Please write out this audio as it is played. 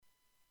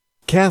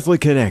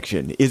Catholic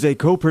Connection is a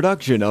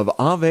co-production of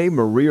Ave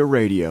Maria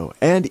Radio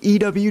and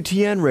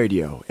EWTN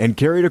Radio and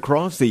carried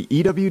across the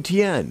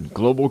EWTN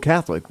Global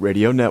Catholic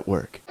Radio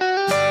Network.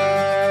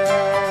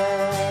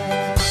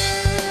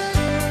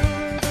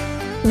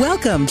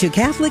 Welcome to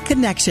Catholic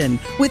Connection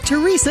with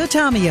Theresa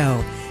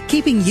Tomeo,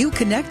 keeping you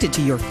connected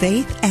to your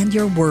faith and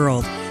your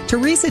world.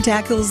 Theresa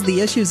tackles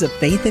the issues of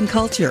faith and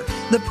culture,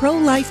 the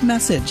pro-life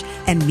message,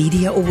 and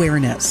media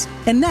awareness.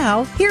 And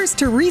now, here's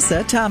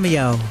Theresa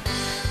Tomeo.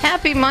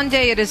 Happy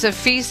Monday. It is a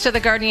feast of the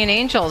Guardian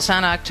Angels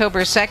on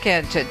October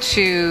 2nd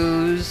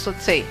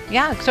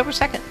October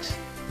 2nd,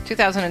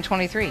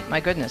 2023. My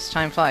goodness,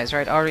 time flies,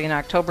 right? Already in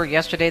October.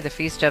 Yesterday, the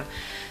feast of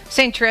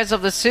St. Theresa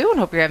of Lisieux, and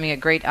hope you're having a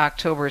great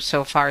October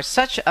so far.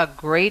 Such a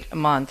great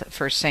month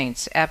for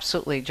saints.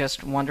 Absolutely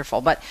just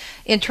wonderful. But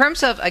in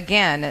terms of,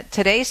 again,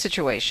 today's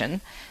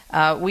situation,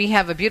 we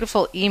have a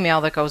beautiful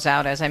email that goes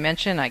out. As I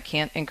mentioned, I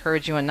can't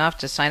encourage you enough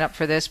to sign up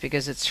for this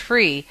because it's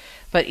free.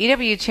 But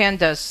EWTN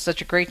does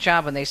such a great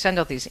job when they send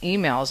out these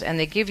emails, and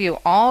they give you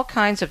all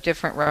kinds of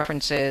different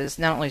references,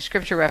 not only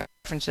scripture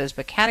references,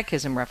 but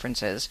catechism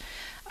references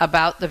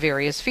about the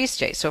various feast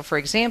days. So, for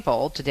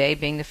example, today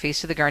being the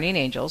Feast of the Guardian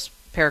Angels,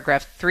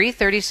 paragraph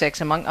 336,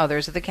 among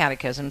others, of the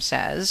Catechism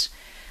says,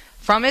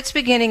 "From its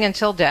beginning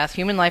until death,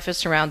 human life is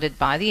surrounded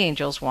by the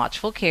angels'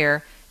 watchful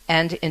care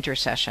and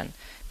intercession.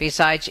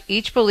 Besides,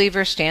 each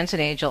believer stands an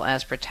angel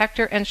as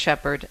protector and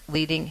shepherd,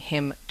 leading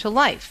him to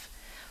life.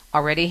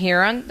 Already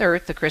here on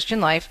earth, the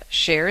Christian life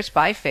shares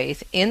by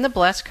faith in the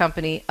blessed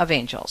company of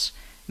angels,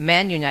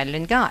 men united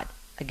in God."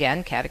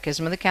 Again,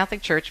 Catechism of the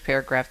Catholic Church,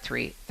 paragraph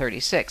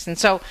 336. And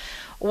so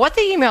what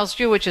the emails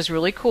do, which is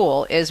really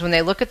cool, is when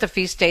they look at the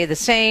feast day of the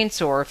saints,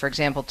 or, for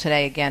example,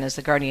 today, again, is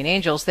the guardian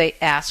angels, they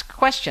ask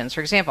questions. For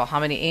example, how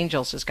many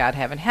angels does God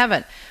have in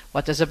heaven?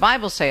 What does the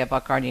Bible say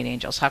about guardian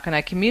angels? How can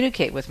I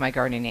communicate with my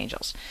guardian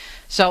angels?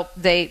 So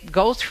they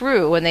go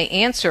through and they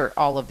answer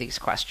all of these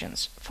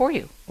questions for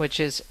you, which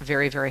is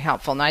very, very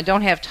helpful. Now, I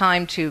don't have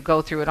time to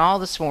go through it all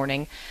this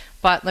morning,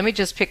 but let me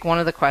just pick one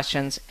of the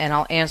questions and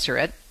I'll answer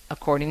it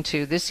according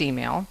to this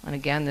email. And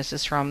again, this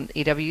is from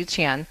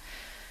EWTN.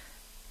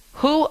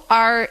 Who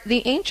are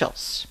the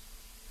angels?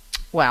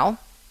 Well,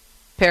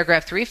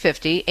 paragraph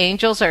 350,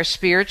 angels are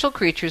spiritual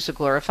creatures who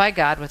glorify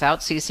God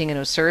without ceasing and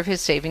who serve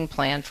his saving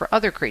plan for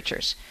other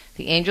creatures.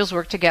 The angels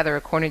work together,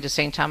 according to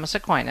St. Thomas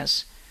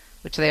Aquinas,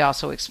 which they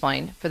also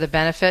explain, for the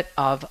benefit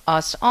of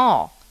us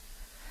all.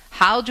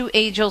 How do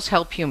angels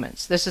help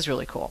humans? This is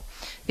really cool.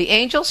 The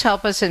angels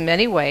help us in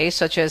many ways,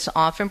 such as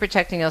often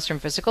protecting us from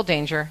physical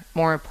danger.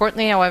 More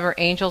importantly, however,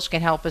 angels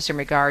can help us in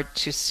regard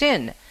to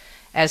sin.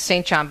 As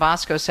St. John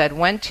Bosco said,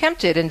 "When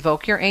tempted,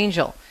 invoke your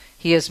angel.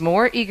 He is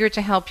more eager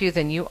to help you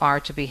than you are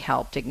to be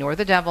helped. Ignore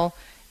the devil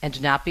and do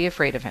not be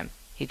afraid of him.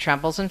 He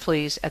trembles and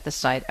flees at the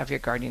sight of your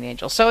guardian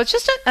angel." So it's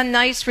just a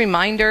nice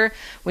reminder.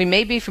 We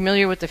may be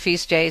familiar with the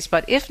feast days,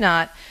 but if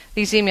not,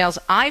 these emails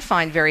I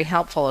find very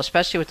helpful,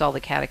 especially with all the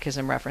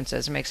catechism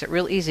references. It makes it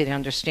real easy to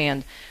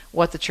understand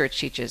what the church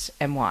teaches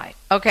and why.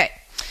 Okay.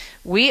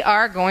 We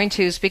are going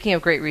to, speaking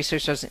of great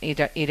researchers in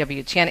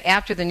EWTN,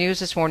 after the news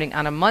this morning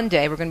on a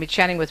Monday, we're going to be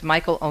chatting with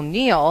Michael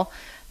O'Neill,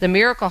 the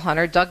miracle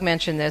hunter. Doug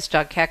mentioned this,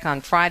 Doug Keck,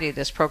 on Friday.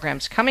 This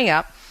program's coming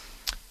up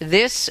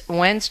this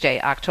Wednesday,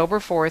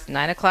 October 4th,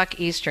 9 o'clock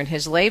Eastern,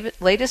 his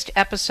latest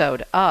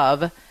episode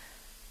of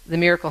The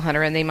Miracle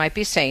Hunter, and They Might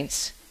Be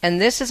Saints.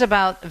 And this is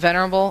about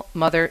Venerable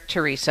Mother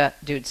Theresa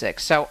Dudzik.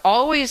 So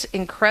always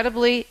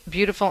incredibly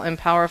beautiful and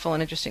powerful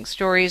and interesting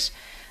stories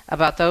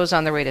about those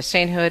on their way to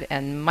sainthood,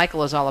 and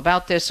Michael is all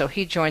about this, so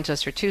he joins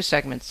us for 2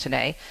 segments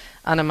today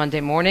on a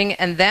Monday morning.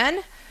 And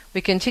then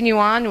we continue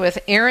on with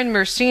Erin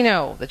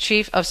Mersino, the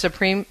Chief of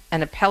Supreme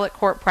and Appellate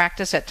Court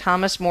Practice at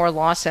Thomas More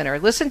Law Center.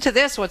 Listen to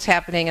this, what's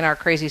happening in our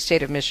crazy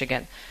state of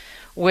Michigan,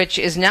 which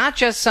is not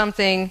just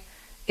something,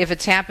 if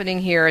it's happening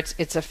here,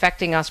 it's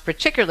affecting us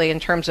particularly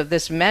in terms of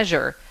this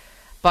measure,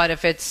 but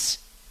if it's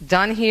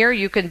done here,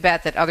 you can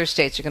bet that other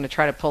states are going to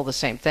try to pull the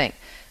same thing.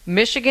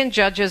 Michigan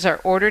judges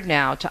are ordered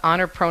now to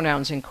honor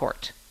pronouns in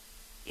court.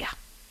 Yeah,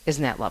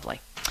 isn't that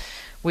lovely?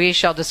 We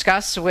shall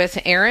discuss with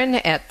Erin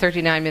at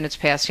 39 minutes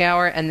past the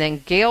hour, and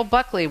then Gail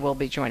Buckley will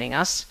be joining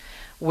us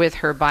with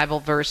her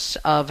Bible verse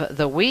of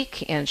the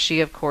week, and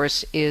she, of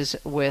course, is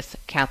with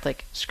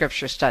Catholic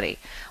Scripture Study.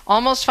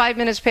 Almost 5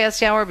 minutes past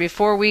the hour.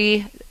 Before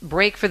we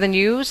break for the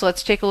news,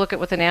 let's take a look at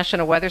what the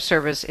National Weather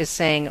Service is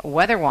saying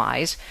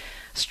weather-wise.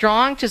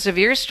 Strong to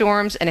severe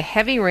storms and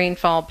heavy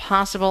rainfall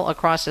possible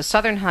across the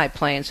southern high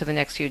plains for the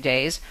next few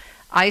days.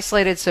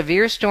 Isolated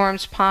severe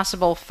storms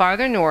possible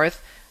farther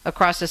north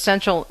across the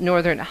central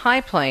northern high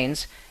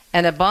plains,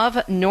 and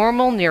above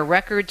normal near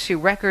record to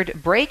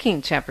record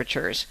breaking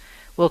temperatures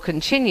will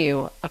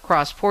continue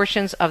across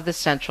portions of the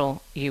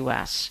central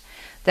U.S.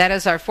 That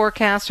is our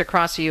forecast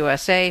across the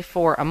USA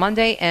for a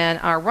Monday, and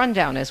our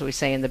rundown, as we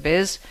say in the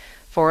biz,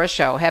 for a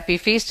show. Happy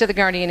Feast of the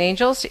Guardian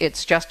Angels.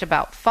 It's just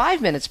about 5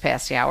 minutes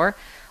past the hour.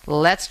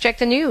 Let's check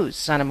the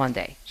news on a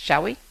Monday,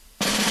 shall we?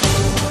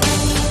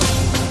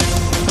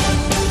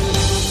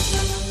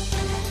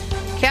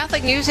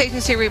 Catholic News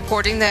Agency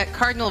reporting that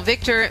Cardinal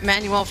Victor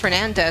Manuel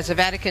Fernandez, the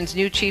Vatican's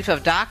new chief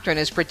of doctrine,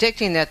 is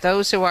predicting that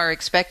those who are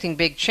expecting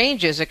big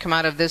changes that come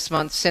out of this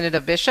month's Synod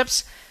of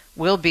Bishops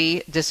will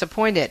be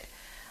disappointed.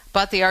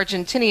 But the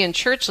Argentinian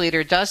church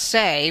leader does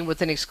say,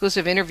 with an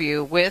exclusive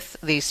interview with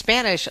the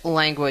Spanish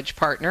language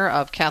partner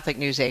of Catholic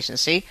News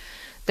Agency,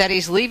 that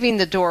he's leaving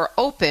the door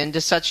open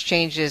to such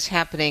changes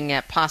happening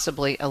at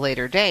possibly a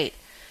later date.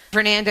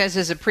 Fernandez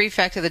is a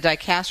prefect of the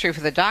Dicastery for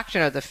the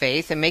Doctrine of the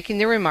Faith and making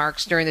the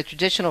remarks during the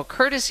traditional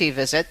courtesy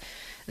visit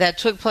that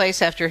took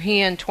place after he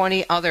and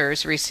 20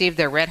 others received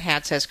their red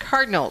hats as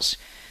cardinals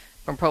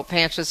from Pope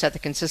Francis at the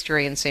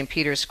consistory in St.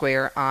 Peter's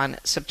Square on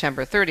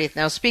September 30th.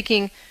 Now,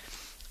 speaking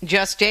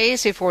just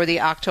days before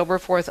the October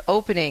 4th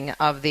opening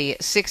of the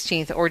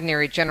 16th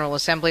Ordinary General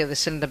Assembly of the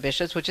Synod of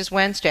Bishops, which is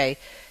Wednesday,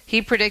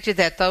 he predicted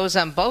that those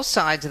on both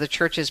sides of the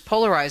Church's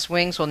polarized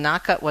wings will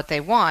not get what they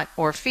want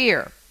or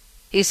fear.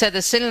 He said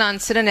the Synod on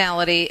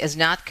Synodality is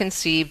not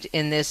conceived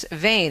in this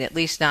vein, at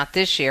least not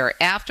this year.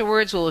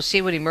 Afterwards, we'll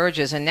see what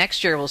emerges, and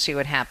next year we'll see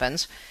what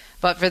happens.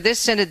 But for this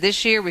Synod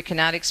this year, we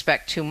cannot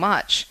expect too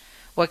much.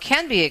 What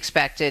can be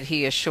expected,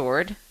 he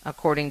assured,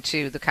 according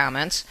to the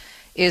comments,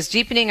 is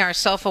deepening our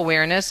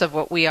self-awareness of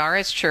what we are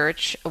as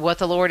church, what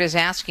the Lord is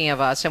asking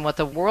of us, and what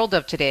the world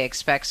of today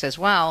expects as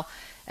well,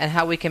 and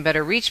how we can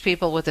better reach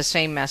people with the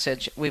same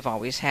message we've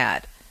always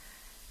had.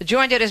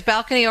 Joined at his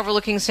balcony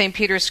overlooking St.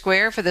 Peter's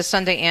Square for the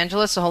Sunday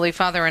Angelus, the Holy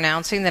Father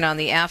announcing that on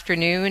the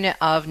afternoon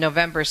of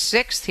November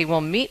 6th, he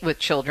will meet with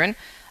children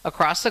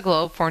across the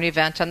globe for an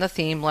event on the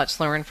theme,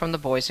 Let's Learn from the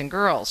Boys and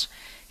Girls.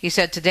 He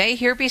said, today,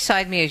 here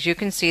beside me, as you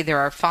can see, there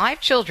are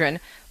 5 children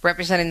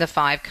representing the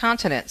 5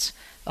 continents.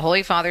 The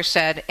Holy Father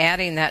said,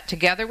 adding that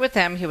together with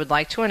them, he would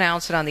like to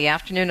announce that on the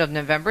afternoon of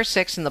November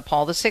 6th in the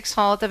Paul VI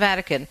Hall at the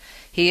Vatican,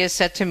 he is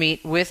set to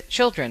meet with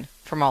children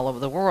from all over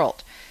the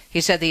world. He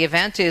said the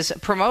event is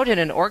promoted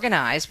and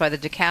organized by the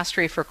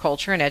Dicastery for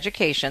Culture and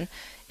Education,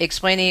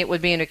 explaining it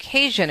would be an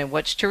occasion in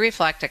which to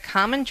reflect a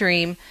common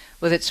dream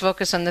with its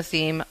focus on the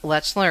theme,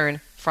 Let's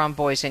Learn from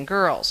Boys and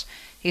Girls.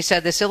 He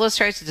said this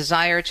illustrates the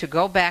desire to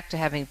go back to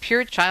having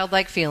pure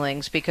childlike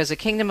feelings because the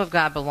kingdom of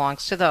God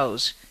belongs to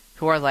those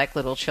who are like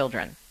little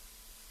children.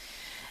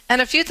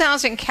 And a few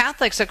thousand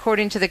Catholics,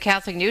 according to the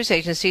Catholic News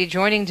Agency,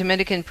 joining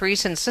Dominican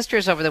priests and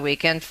sisters over the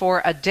weekend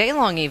for a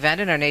day-long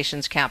event in our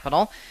nation's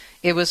capital.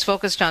 It was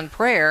focused on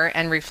prayer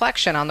and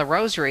reflection on the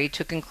Rosary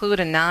to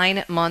conclude a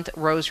 9-month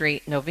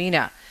Rosary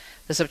Novena.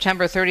 The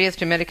September 30th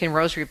Dominican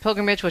Rosary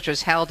Pilgrimage, which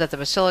was held at the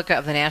Basilica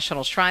of the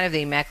National Shrine of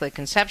the Immaculate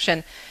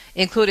Conception,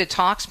 included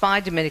talks by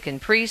Dominican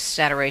priests,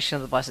 adoration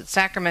of the Blessed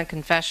Sacrament,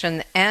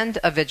 confession, and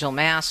a vigil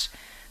Mass.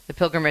 The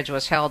pilgrimage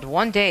was held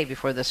one day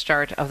before the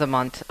start of the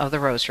month of the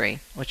Rosary,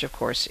 which of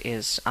course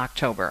is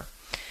October.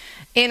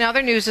 In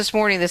other news this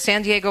morning, the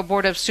San Diego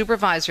Board of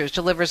Supervisors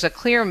delivers a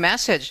clear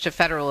message to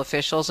federal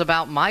officials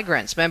about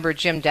migrants. Member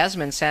Jim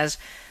Desmond says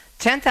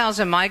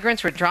 10,000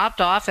 migrants were dropped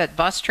off at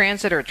bus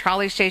transit or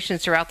trolley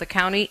stations throughout the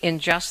county in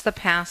just the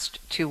past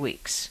 2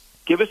 weeks.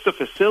 Give us the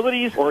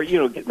facilities or,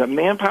 the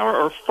manpower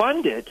or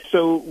fund it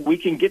so we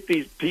can get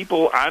these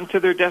people onto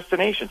their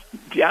destinations.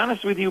 To be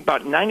honest with you,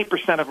 about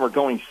 90% of them are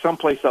going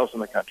someplace else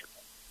in the country.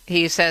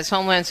 He says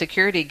Homeland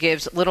Security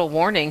gives little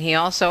warning. He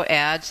also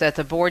adds that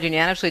the board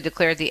unanimously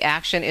declared the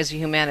action is a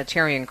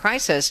humanitarian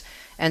crisis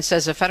and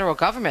says the federal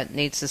government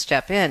needs to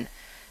step in.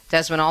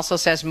 Desmond also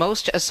says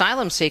most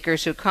asylum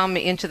seekers who come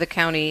into the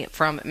county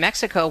from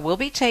Mexico will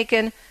be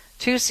taken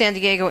to San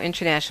Diego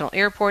International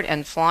Airport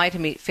and fly to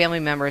meet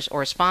family members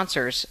or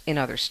sponsors in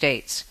other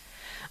states.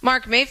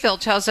 Mark Mayfield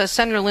tells us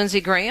Senator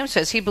Lindsey Graham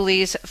says he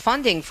believes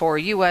funding for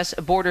U.S.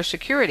 border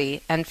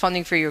security and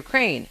funding for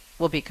Ukraine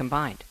will be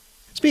combined.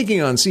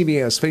 Speaking on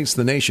CBS Face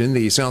the Nation,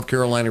 the South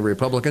Carolina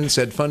Republican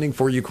said funding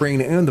for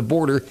Ukraine and the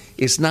border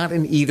is not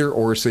an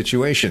either-or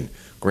situation.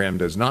 Graham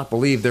does not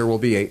believe there will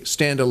be a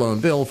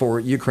standalone bill for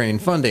Ukraine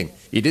funding.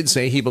 He did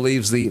say he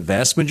believes the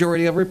vast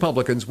majority of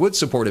Republicans would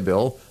support a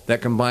bill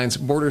that combines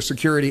border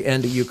security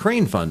and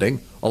Ukraine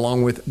funding,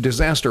 along with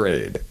disaster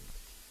aid.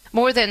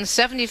 More than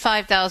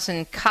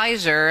 75,000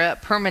 Kaiser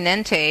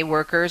Permanente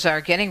workers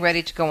are getting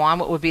ready to go on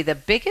what would be the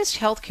biggest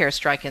healthcare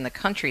strike in the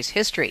country's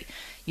history.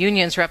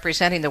 Unions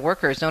representing the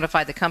workers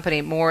notified the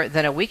company more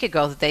than a week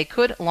ago that they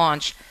could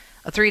launch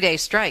a 3-day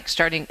strike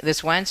starting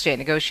this Wednesday.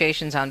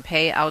 Negotiations on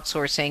pay,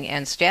 outsourcing,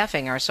 and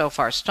staffing are so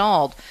far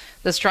stalled.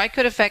 The strike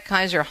could affect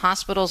Kaiser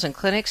hospitals and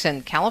clinics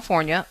in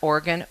California,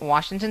 Oregon,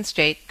 Washington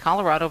State,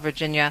 Colorado,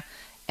 Virginia,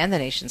 and the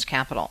nation's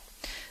capital.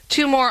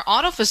 2 more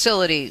auto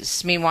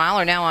facilities, meanwhile,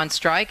 are now on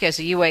strike as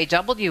the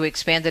UAW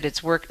expanded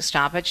its work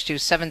stoppage to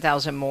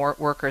 7,000 more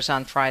workers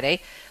on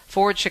Friday.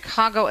 Ford's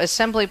Chicago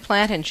Assembly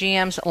Plant and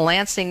GM's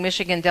Lansing,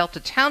 Michigan Delta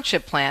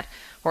Township Plant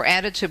were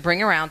added to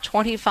bring around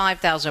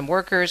 25,000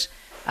 workers,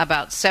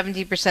 about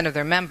 70% of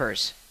their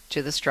members,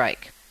 to the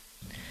strike.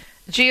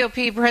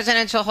 GOP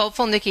presidential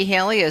hopeful Nikki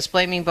Haley is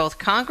blaming both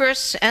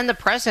Congress and the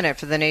president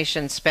for the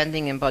nation's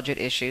spending and budget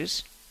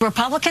issues.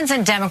 Republicans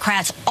and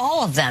Democrats,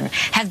 all of them,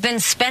 have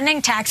been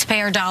spending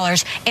taxpayer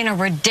dollars in a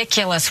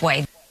ridiculous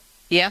way.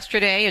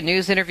 Yesterday, in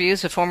news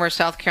interviews, the former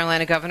South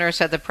Carolina governor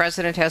said the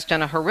president has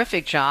done a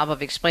horrific job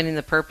of explaining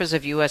the purpose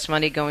of U.S.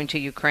 money going to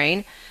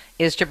Ukraine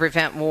is to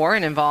prevent war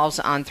and involves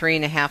on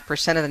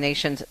 3.5% of the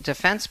nation's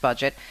defense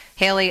budget.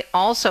 Haley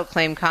also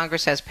claimed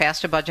Congress has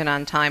passed a budget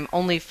on time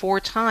only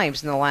 4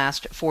 times in the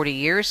last 40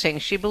 years, saying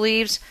she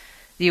believes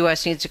the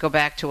U.S. needs to go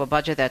back to a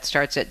budget that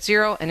starts at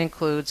zero and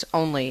includes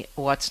only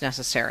what's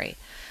necessary.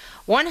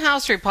 One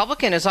House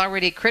Republican is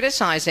already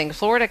criticizing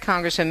Florida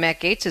Congressman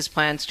Matt Gaetz's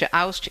plans to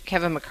oust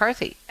Kevin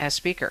McCarthy as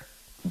Speaker.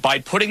 By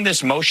putting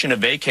this motion to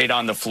vacate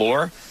on the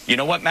floor, you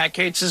know what Matt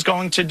Gaetz is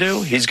going to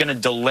do? He's going to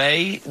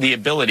delay the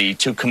ability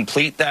to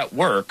complete that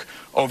work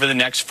over the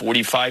next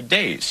 45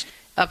 days.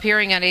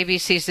 Appearing on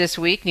ABC's This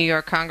Week, New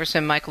York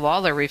Congressman Mike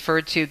Lawler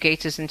referred to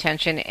Gaetz's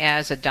intention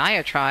as a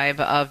diatribe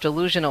of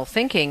delusional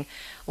thinking.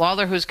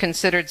 Lawler, who's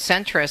considered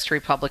centrist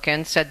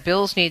Republican, said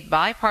bills need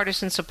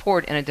bipartisan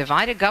support in a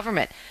divided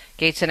government.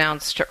 Gaetz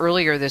announced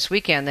earlier this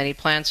weekend that he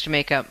plans to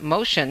make a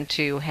motion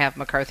to have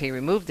McCarthy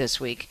removed this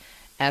week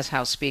as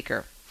House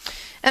Speaker.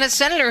 And a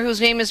senator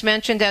whose name is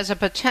mentioned as a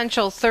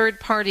potential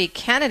third-party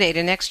candidate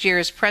in next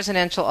year's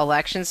presidential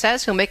election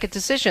says he'll make a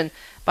decision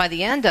by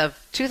the end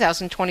of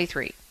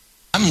 2023.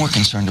 I'm more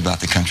concerned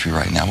about the country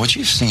right now. What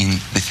you've seen,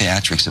 the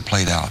theatrics that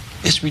played out,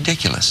 it's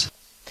ridiculous.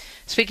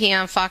 Speaking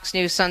on Fox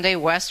News Sunday,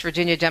 West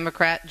Virginia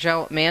Democrat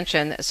Joe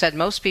Manchin said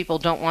most people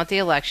don't want the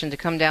election to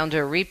come down to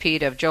a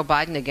repeat of Joe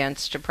Biden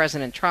against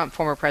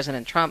former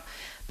President Trump.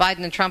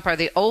 Biden and Trump are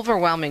the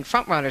overwhelming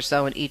frontrunners,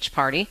 though, in each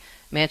party.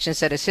 Manchin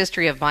said his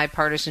history of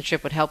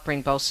bipartisanship would help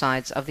bring both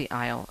sides of the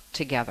aisle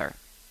together.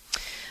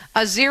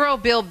 A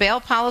zero-bill bail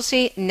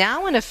policy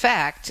now in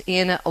effect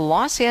in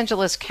Los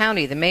Angeles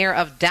County. The mayor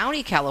of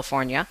Downey,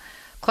 California,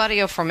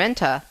 Claudia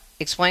Formenta,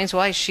 explains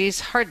why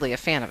she's hardly a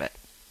fan of it.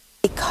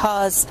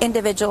 Because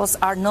individuals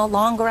are no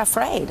longer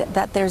afraid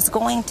that there's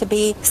going to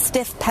be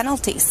stiff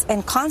penalties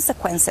and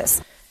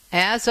consequences.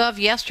 As of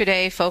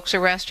yesterday, folks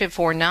arrested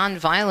for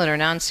nonviolent or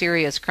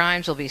non-serious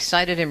crimes will be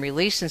cited and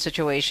released in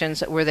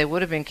situations where they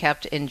would have been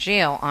kept in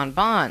jail on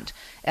bond.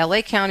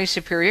 L.A. County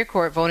Superior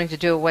Court voting to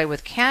do away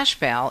with cash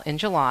bail in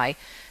July,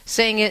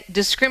 saying it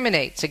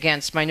discriminates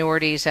against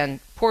minorities and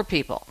poor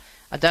people.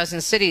 A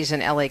dozen cities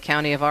in L.A.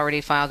 County have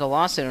already filed a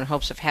lawsuit in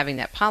hopes of having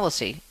that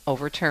policy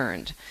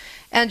overturned.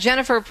 And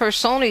Jennifer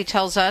Personi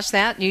tells us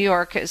that New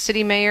York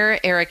City Mayor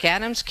Eric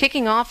Adams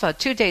kicking off a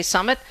 2-day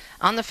summit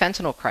on the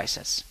fentanyl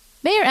crisis.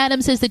 Mayor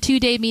Adams says the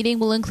 2-day meeting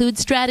will include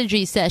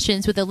strategy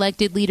sessions with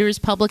elected leaders,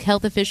 public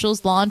health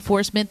officials, law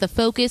enforcement, the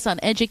focus on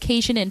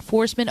education,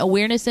 enforcement,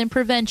 awareness, and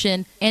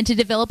prevention, and to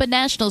develop a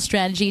national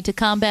strategy to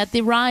combat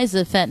the rise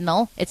of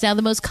fentanyl. It's now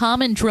the most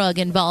common drug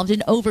involved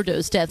in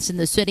overdose deaths in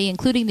the city,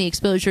 including the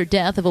exposure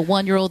death of a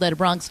 1-year-old at a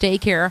Bronx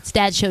daycare.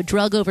 Stats show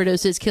drug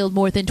overdoses killed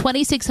more than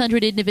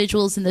 2,600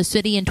 individuals in the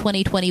city in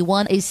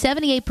 2021, a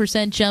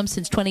 78% jump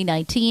since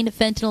 2019.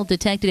 Fentanyl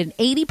detected in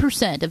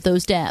 80% of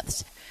those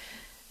deaths.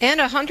 And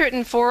a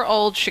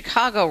 104-year-old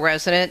Chicago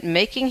resident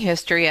making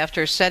history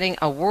after setting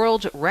a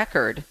world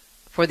record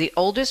for the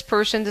oldest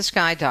person to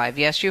skydive.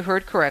 Yes, you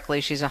heard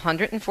correctly. She's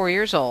 104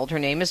 years old. Her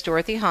name is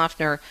Dorothy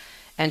Hoffner,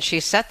 and she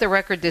set the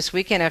record this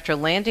weekend after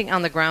landing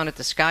on the ground at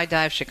the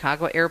Skydive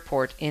Chicago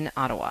Airport in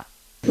Ottawa.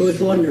 It was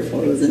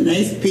wonderful. It was a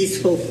nice,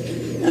 peaceful,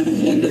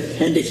 and I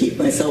had to keep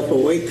myself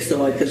awake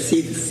so I could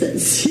see the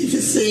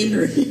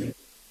scenery.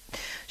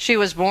 She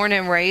was born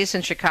and raised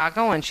in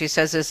Chicago, and she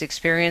says this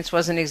experience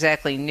wasn't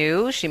exactly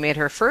new. She made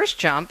her first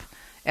jump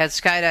at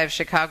Skydive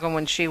Chicago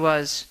when she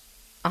was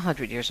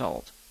 100 years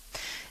old.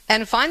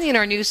 And finally, in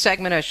our news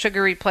segment, a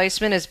sugar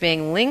replacement is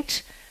being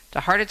linked to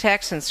heart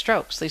attacks and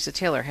strokes. Lisa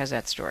Taylor has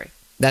that story.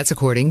 That's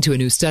according to a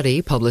new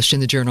study published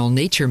in the journal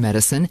Nature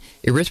Medicine.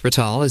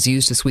 Erythritol is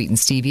used to sweeten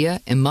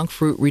stevia and monk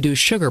fruit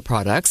reduced sugar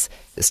products.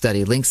 The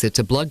study links it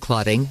to blood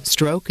clotting,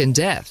 stroke, and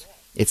death.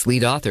 Its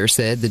lead author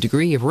said the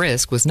degree of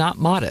risk was not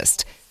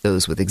modest.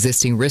 Those with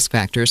existing risk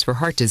factors for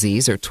heart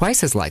disease are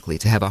twice as likely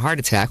to have a heart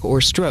attack or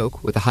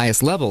stroke with the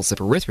highest levels of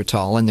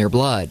erythritol in their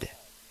blood.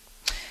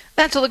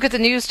 That's a look at the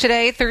news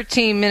today,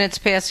 13 minutes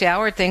past the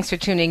hour. Thanks for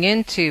tuning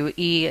in to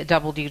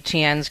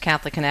EWTN's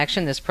Catholic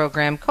Connection. This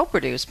program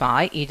co-produced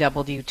by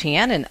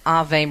EWTN and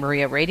Ave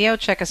Maria Radio.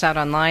 Check us out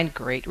online.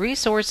 Great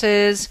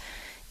resources,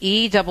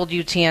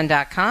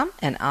 EWTN.com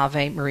and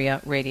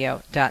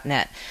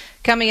AveMariaRadio.net.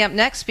 Coming up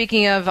next,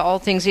 speaking of all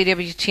things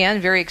EWTN,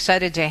 very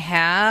excited to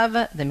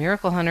have the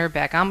Miracle Hunter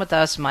back on with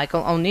us.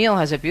 Michael O'Neill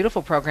has a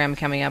beautiful program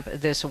coming up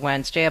this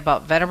Wednesday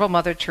about Venerable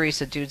Mother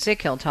Theresa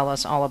Dudzik. He'll tell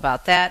us all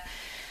about that.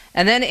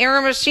 And then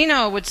Erin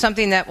Mersino with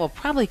something that will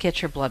probably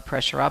get your blood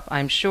pressure up,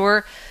 I'm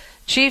sure.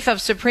 Chief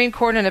of Supreme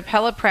Court and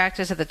Appellate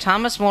Practice at the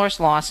Thomas Morris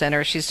Law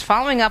Center. She's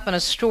following up on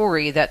a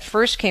story that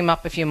first came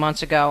up a few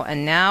months ago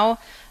and now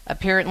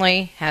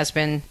apparently has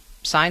been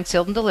signed,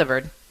 sealed, and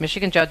delivered.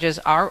 Michigan judges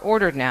are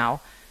ordered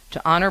now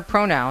to honor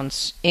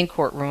pronouns in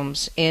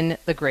courtrooms in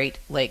the Great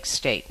Lakes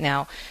state.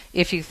 Now,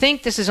 if you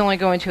think this is only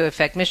going to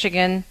affect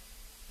Michigan,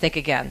 think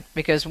again.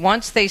 Because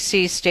once they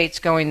see states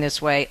going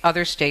this way,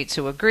 other states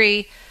who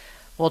agree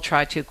will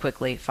try to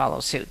quickly follow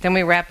suit. Then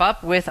we wrap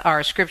up with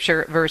our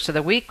scripture verse of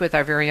the week with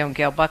our very own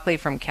Gail Buckley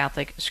from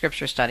Catholic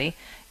Scripture Study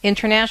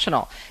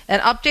International.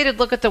 An updated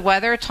look at the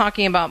weather,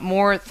 talking about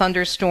more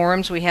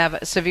thunderstorms. We have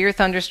severe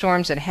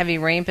thunderstorms and heavy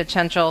rain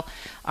potential.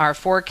 Our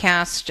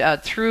forecast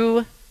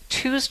through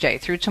Tuesday,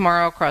 through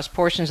tomorrow, across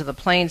portions of the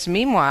plains.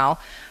 Meanwhile,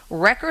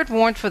 record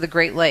warmth for the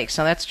Great Lakes.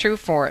 Now, that's true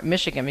for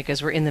Michigan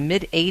because we're in the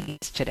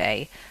mid-80s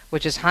today,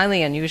 which is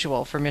highly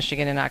unusual for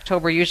Michigan in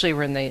October. Usually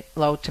we're in the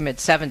low to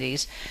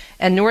mid-70s.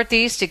 And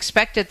Northeast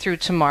expected through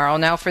tomorrow.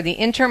 Now, for the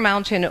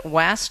Intermountain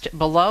West,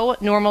 below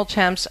normal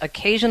temps,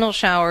 occasional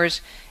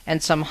showers,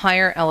 and some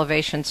higher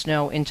elevation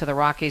snow into the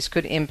Rockies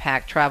could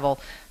impact travel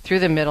through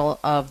the middle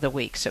of the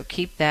week. So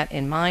keep that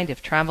in mind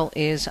if travel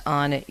is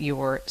on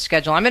your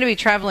schedule. I'm going to be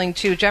traveling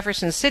to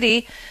Jefferson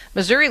City,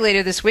 Missouri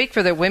later this week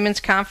for the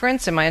Women's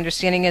Conference, and my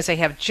understanding is they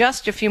have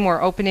just a few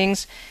more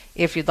openings.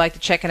 If you'd like to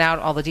check it out,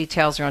 all the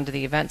details are under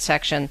the event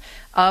section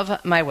of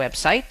my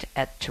website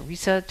at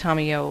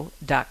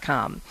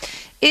teresatomio.com.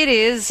 It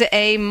is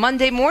a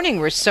Monday morning.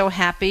 We're so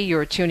happy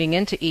you're tuning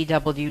in to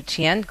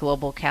EWTN,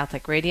 Global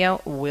Catholic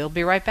Radio. We'll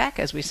be right back,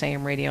 as we say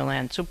in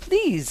Radioland. So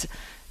please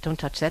don't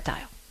touch that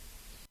dial.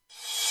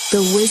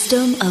 The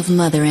wisdom of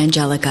Mother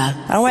Angelica.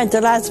 I went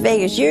to Las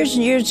Vegas years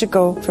and years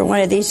ago for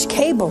one of these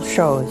cable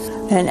shows.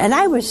 And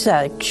I was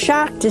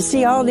shocked to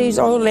see all these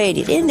old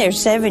ladies in their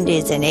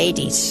 70s and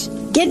 80s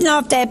getting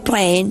off that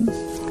plane,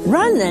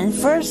 running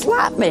for a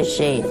slot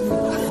machine.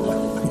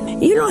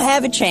 You don't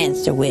have a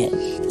chance to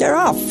win. They're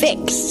all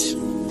fixed.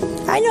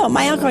 I know,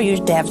 my uncle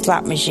used to have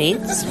slot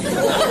machines.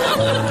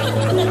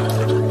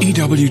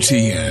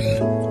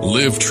 EWTN.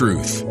 Live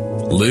truth.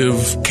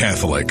 Live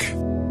Catholic.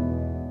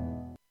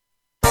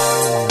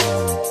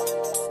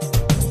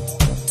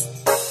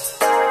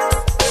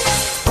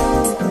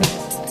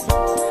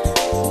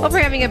 Hope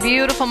you're having a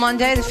beautiful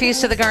Monday, the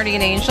Feast of the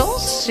Guardian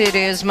Angels. It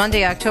is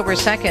Monday, October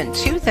 2nd,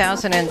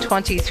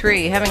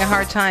 2023. Having a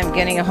hard time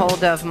getting a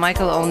hold of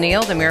Michael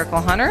O'Neill, the Miracle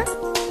Hunter.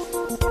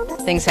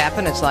 Things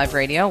happen. It's live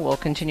radio. We'll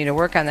continue to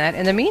work on that.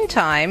 In the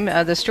meantime,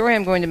 the story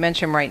I'm going to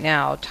mention right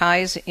now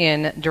ties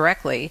in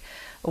directly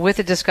with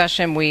the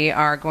discussion we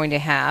are going to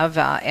have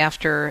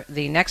after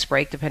the next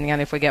break, depending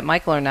on if we get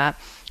Michael or not,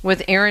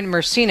 with Erin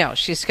Mersino.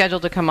 She's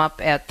scheduled to come up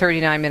at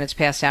 39 minutes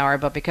past hour,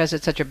 but because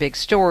it's such a big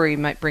story,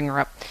 we might bring her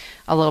up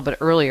a little bit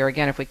earlier,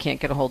 again, if we can't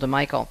get a hold of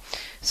Michael.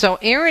 So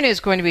Erin is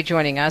going to be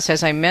joining us.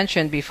 As I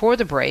mentioned before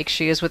the break,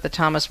 she is with the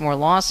Thomas More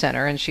Law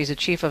Center, and she's a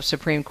chief of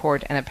Supreme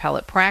Court and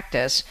appellate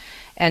practice.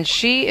 And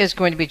she is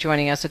going to be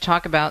joining us to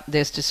talk about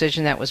this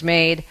decision that was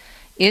made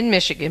in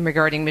Michigan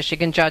regarding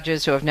Michigan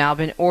judges who have now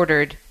been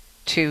ordered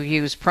to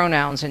use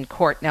pronouns in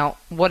court. Now,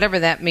 whatever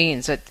that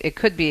means, it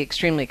could be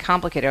extremely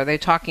complicated. Are they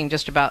talking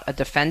just about a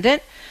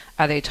defendant?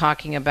 Are they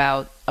talking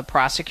about a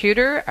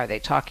prosecutor? Are they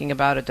talking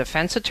about a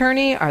defense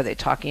attorney? Are they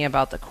talking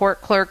about the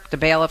court clerk, the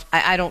bailiff?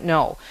 I don't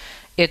know.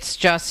 It's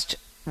just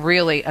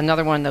really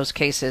another one of those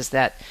cases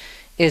that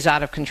is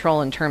out of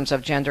control in terms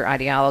of gender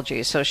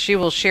ideology. So she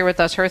will share with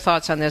us her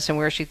thoughts on this and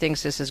where she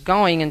thinks this is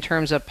going in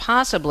terms of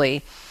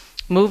possibly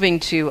moving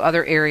to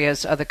other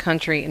areas of the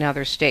country and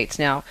other states.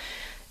 Now,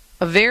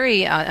 a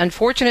very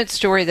unfortunate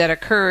story that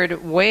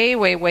occurred way,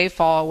 way, way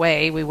far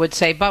away, we would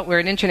say, but we're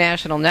an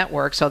international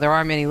network, so there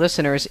are many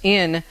listeners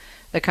in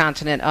the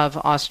continent of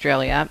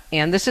Australia.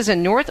 And this is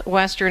in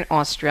northwestern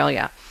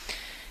Australia.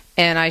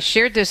 And I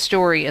shared this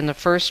story in the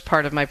first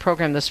part of my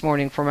program this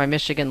morning for my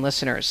Michigan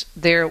listeners.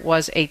 There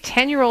was a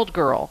 10-year-old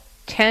girl,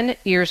 10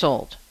 years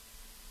old,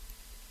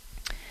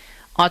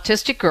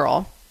 autistic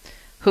girl,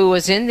 who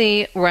was in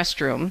the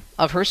restroom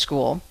of her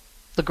school,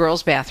 the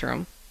girls'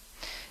 bathroom,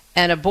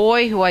 and a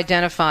boy who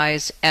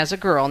identifies as a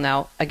girl.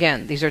 Now,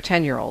 again, these are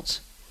 10-year-olds.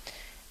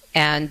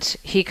 And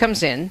he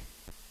comes in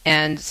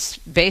and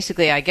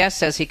basically, I guess,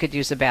 says he could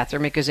use the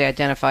bathroom because he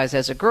identifies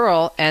as a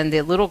girl. And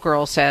the little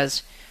girl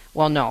says,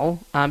 well, no,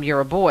 you're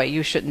a boy.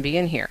 You shouldn't be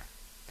in here.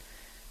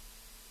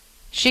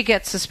 She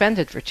gets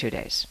suspended for 2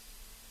 days.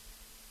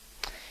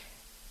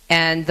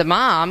 And the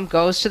mom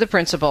goes to the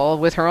principal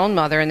with her own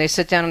mother, and they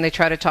sit down and they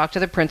try to talk to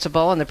the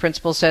principal, and the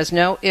principal says,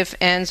 no ifs,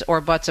 ands, or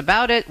buts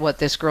about it. What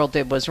this girl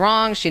did was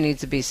wrong. She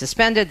needs to be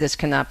suspended. This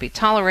cannot be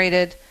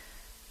tolerated.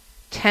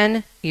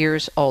 10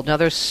 years old. Now,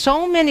 there's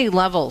so many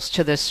levels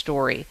to this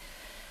story.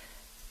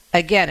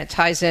 Again, it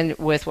ties in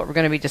with what we're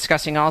going to be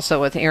discussing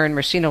also with Erin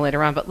Mersino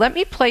later on. But let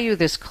me play you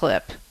this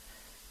clip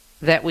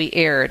that we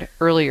aired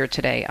earlier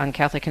today on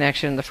Catholic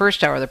Connection in the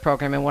first hour of the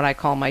program in what I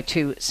call my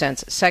 2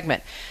 cents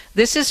segment.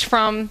 This is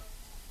from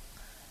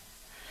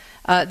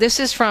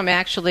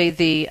actually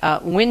the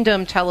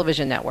Wyndham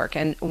Television Network.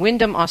 And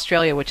Wyndham,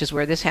 Australia, which is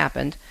where this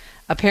happened,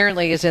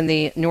 apparently is in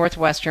the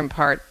northwestern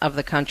part of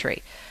the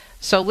country.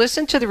 So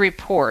listen to the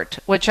report,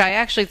 which I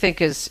actually think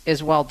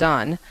is well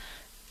done.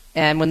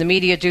 And when the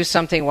media do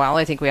something well,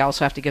 I think we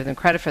also have to give them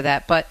credit for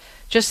that. But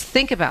just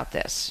think about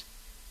this.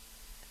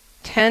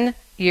 10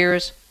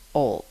 years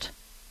old.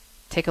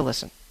 Take a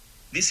listen.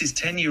 This is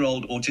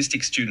 10-year-old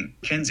autistic student,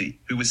 Kenzie,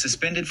 who was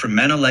suspended from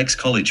Manor Lakes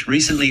College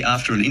recently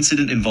after an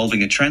incident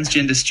involving a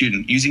transgender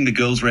student using the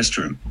girls'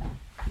 restroom.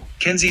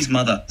 Kenzie's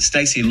mother,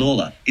 Stacey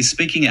Lawler, is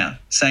speaking out,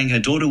 saying her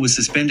daughter was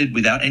suspended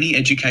without any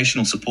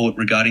educational support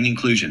regarding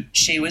inclusion.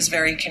 She was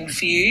very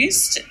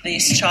confused.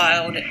 This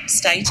child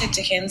stated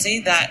to Kenzie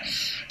that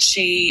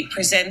she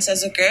presents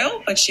as a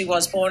girl, but she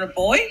was born a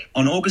boy.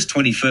 On August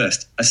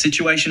 21st, a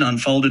situation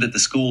unfolded at the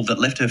school that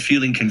left her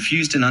feeling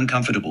confused and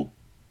uncomfortable.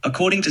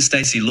 According to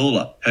Stacey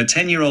Lawler, her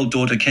 10-year-old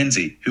daughter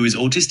Kenzie, who is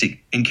autistic,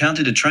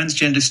 encountered a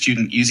transgender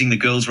student using the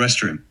girls'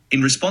 restroom.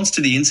 In response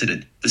to the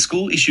incident, the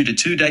school issued a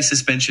 2-day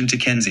suspension to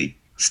Kenzie.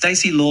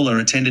 Stacey Lawler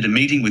attended a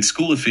meeting with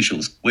school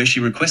officials where she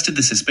requested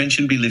the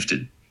suspension be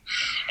lifted.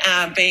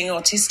 Being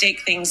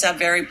autistic, things are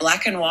very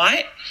black and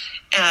white.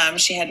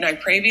 She had no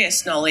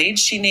previous knowledge.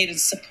 She needed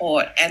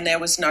support, and there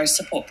was no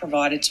support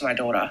provided to my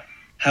daughter.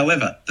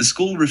 However, the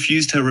school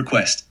refused her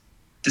request.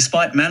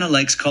 Despite Manor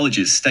Lakes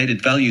College's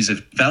stated values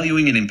of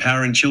valuing and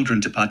empowering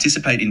children to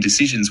participate in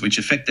decisions which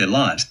affect their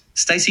lives,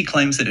 Stacey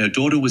claims that her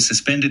daughter was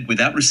suspended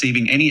without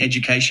receiving any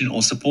education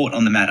or support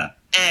on the matter.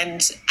 And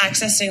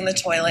accessing the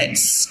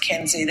toilets,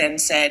 Kenzie then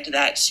said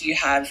that you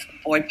have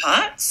boy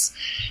parts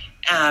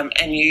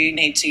and you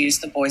need to use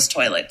the boys'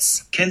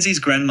 toilets. Kenzie's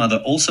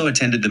grandmother also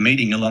attended the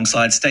meeting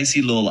alongside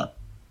Stacey Lawler.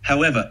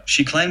 However,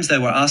 she claims they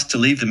were asked to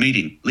leave the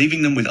meeting,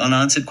 leaving them with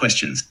unanswered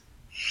questions.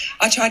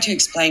 I tried to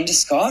explain to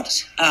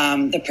Scott,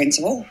 the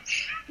principal,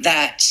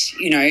 that,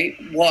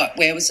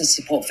 where was the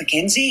support for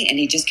Kenzie? And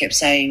he just kept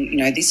saying,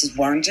 this is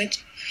warranted.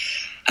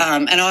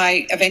 And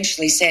I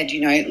eventually said,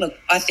 look,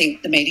 I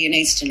think the media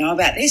needs to know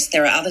about this.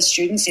 There are other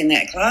students in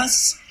that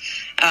class.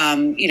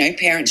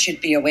 Parents should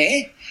be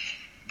aware,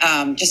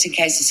 just in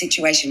case the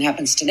situation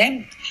happens to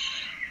them.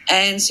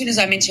 And as soon as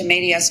I mentioned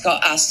media,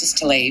 Scott asked us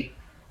to leave.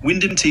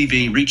 Wyndham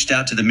TV reached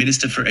out to the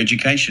Minister for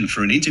Education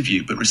for an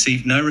interview but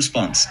received no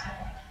response.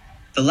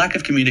 The lack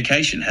of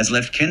communication has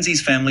left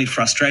Kenzie's family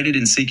frustrated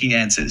in seeking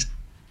answers.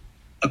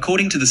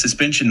 According to the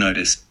suspension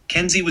notice,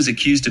 Kenzie was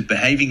accused of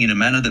behaving in a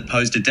manner that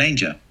posed a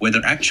danger, whether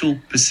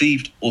actual,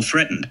 perceived, or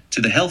threatened, to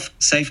the health,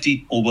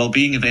 safety, or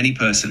well-being of any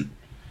person.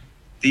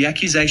 The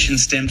accusation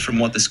stemmed from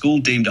what the school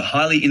deemed a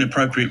highly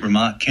inappropriate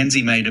remark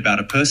Kenzie made about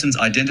a person's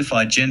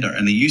identified gender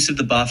and the use of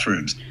the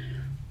bathrooms.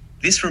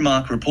 This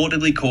remark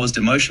reportedly caused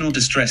emotional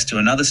distress to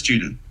another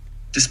student.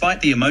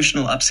 Despite the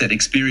emotional upset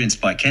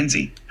experienced by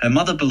Kenzie, her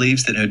mother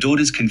believes that her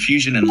daughter's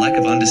confusion and lack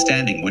of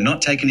understanding were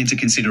not taken into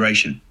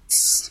consideration.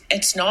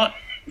 It's not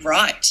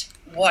right.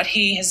 What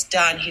he has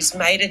done, he's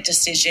made a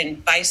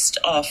decision based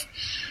off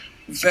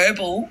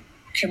verbal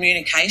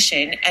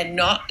communication and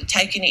not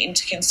taking it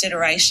into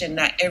consideration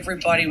that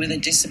everybody with a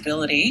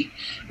disability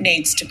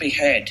needs to be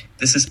heard.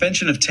 The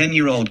suspension of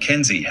 10-year-old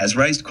Kenzie has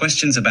raised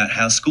questions about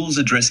how schools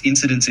address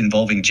incidents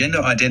involving gender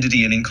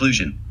identity and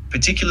inclusion,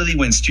 particularly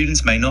when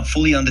students may not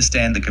fully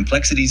understand the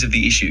complexities of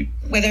the issue.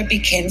 Whether it be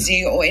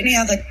Kenzie or any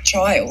other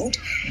child,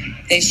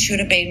 there should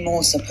have been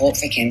more support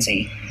for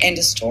Kenzie. End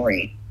of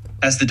story.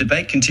 As the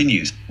debate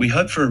continues, we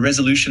hope for a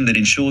resolution that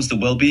ensures the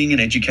well-being and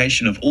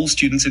education of all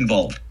students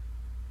involved.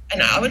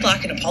 And I would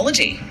like an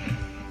apology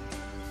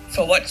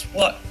for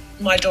what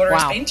my daughter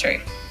has been through.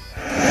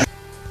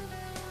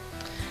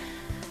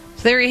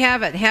 So there you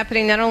have it,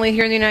 happening not only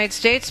here in the United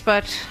States,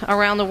 but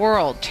around the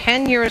world.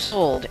 10 years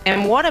old.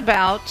 And what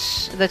about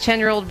the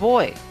 10-year-old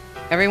boy?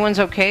 Everyone's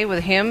okay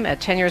with him at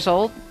 10 years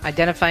old,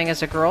 identifying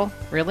as a girl?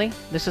 Really?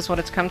 This is what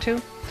it's come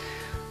to?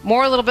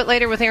 More a little bit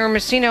later with Erin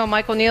Mersino.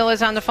 Michael Neal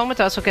is on the phone with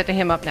us. We'll get to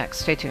him up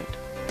next. Stay tuned.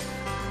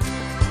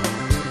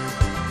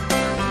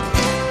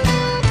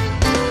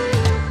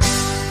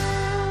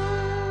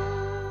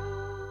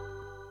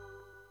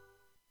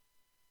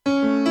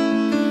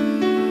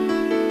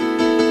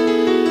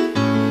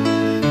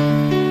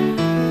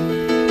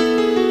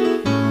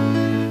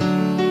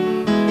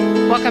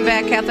 Welcome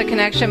back, Catholic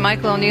Connection.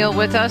 Michael O'Neill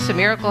with us, a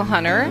miracle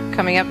hunter,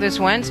 coming up this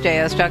Wednesday,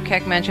 as Doug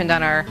Keck mentioned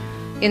on our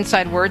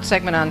Inside Word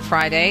segment on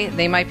Friday.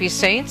 They might be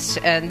saints,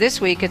 and this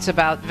week it's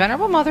about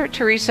Venerable Mother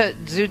Theresa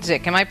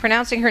Dudzik. Am I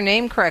pronouncing her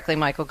name correctly,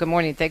 Michael? Good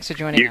morning. Thanks for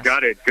joining us. You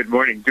got it. Good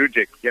morning.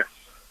 Dudzik, yes.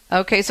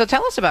 Okay, so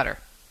tell us about her.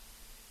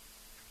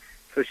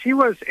 So she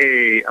was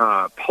a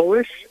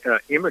Polish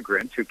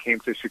immigrant who came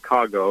to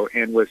Chicago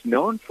and was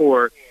known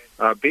for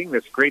being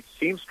this great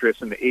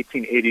seamstress in the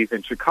 1880s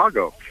in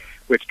Chicago,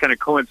 which kind of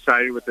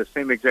coincided with the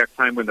same exact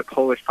time when the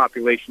Polish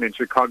population in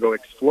Chicago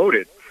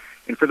exploded.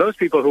 And for those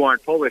people who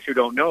aren't Polish who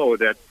don't know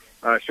that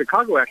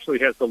Chicago actually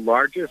has the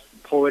largest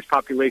Polish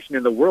population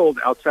in the world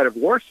outside of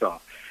Warsaw.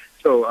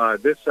 So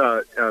this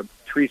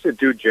Theresa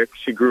Dudzik,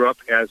 she grew up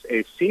as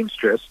a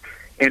seamstress,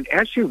 and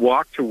as she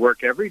walked to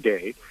work every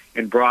day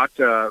and brought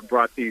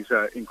these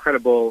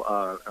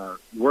incredible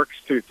works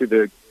to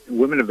the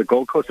women of the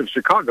Gold Coast of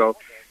Chicago,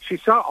 she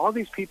saw all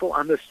these people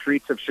on the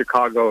streets of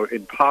Chicago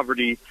in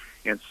poverty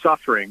and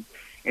suffering,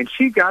 and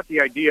she got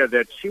the idea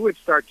that she would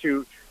start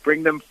to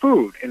bring them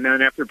food, and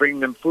then after bringing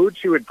them food,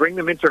 she would bring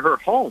them into her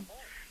home.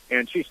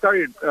 And she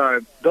started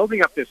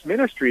building up this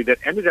ministry that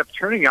ended up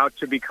turning out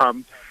to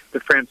become the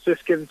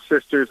Franciscan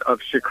Sisters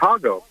of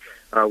Chicago,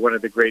 one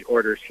of the great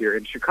orders here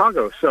in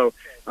Chicago. So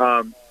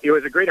it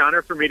was a great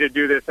honor for me to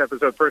do this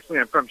episode personally.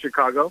 I'm from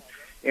Chicago,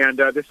 And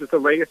this is the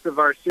latest of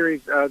our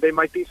series, They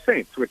Might Be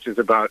Saints, which is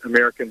about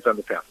Americans on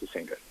the path to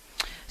sainthood.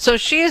 So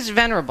she is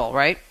venerable,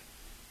 right?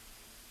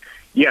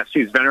 Yes,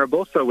 she's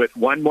venerable. So with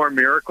one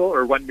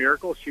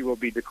miracle, she will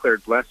be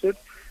declared blessed.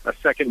 A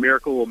second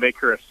miracle will make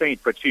her a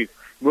saint, but she's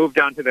moved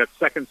on to that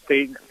second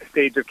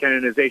stage of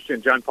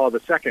canonization. John Paul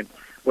II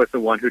was the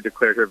one who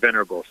declared her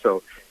venerable.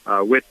 So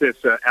with this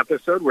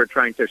episode, we're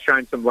trying to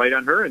shine some light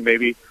on her, and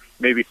maybe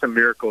some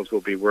miracles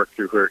will be worked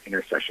through her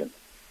intercession.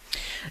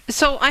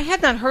 So I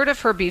had not heard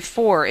of her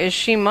before. Is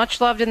she much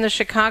loved in the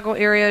Chicago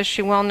area? Is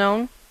she well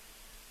known?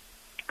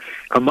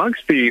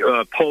 Amongst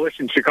the Polish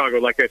in Chicago,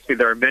 like I say,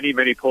 there are many,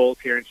 many Poles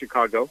here in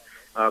Chicago,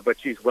 but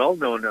she's well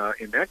known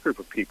in that group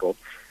of people.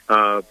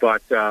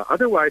 But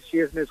otherwise, she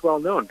isn't as well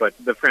known. But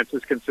the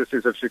Franciscan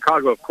Sisters of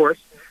Chicago, of course,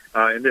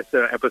 and this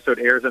episode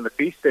airs on the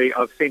feast day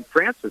of St.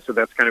 Francis, so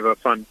that's kind of a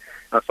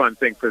fun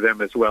thing for them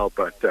as well.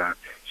 But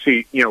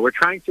she, we're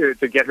trying to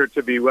get her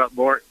to be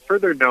more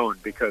further known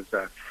because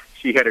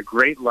she had a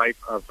great life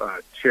of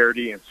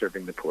charity and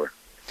serving the poor.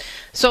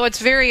 So it's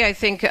very, I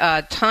think,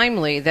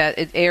 timely that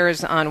it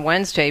airs on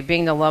Wednesday,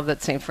 being the love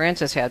that St.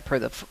 Francis had for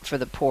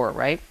the poor,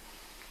 right?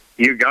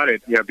 You got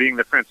it. Yeah, being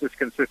the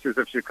Franciscan Sisters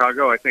of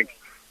Chicago, I think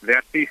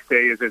that feast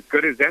day is as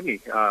good as any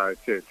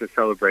to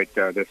celebrate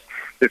this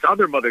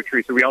other Mother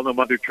Teresa. We all know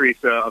Mother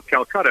Teresa of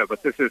Calcutta,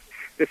 but this is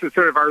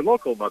sort of our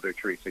local Mother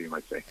Teresa, you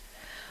might say.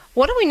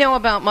 What do we know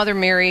about Mother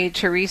Mary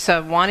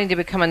Teresa wanting to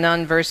become a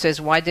nun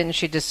versus why didn't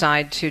she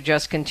decide to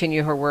just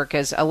continue her work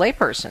as a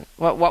layperson?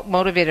 What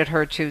motivated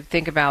her to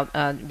think about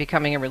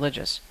becoming a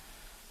religious?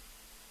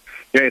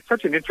 Yeah, it's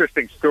such an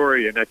interesting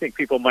story, and I think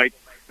people might,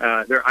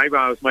 their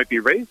eyebrows might be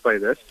raised by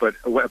this, but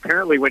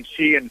apparently when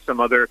she and some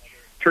other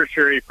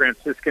tertiary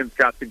Franciscans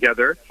got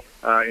together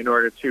in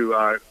order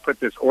to put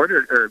this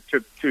order, or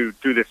to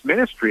do this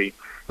ministry,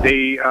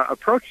 they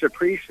approached a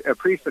priest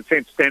at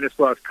St.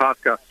 Stanislaus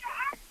Kostka.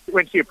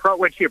 When she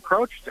approached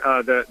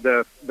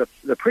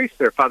the priest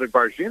there, Father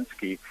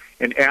Barzinski,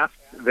 and asked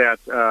that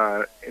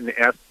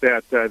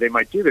they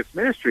might do this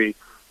ministry,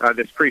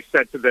 this priest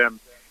said to them,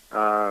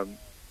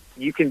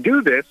 "You can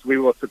do this. We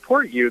will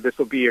support you. This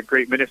will be a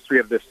great ministry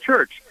of this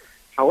church.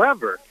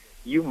 However,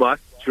 you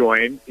must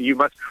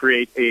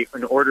create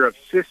an order of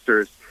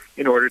sisters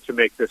in order to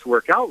make this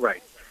work out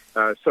right."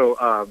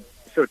 So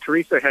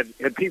Teresa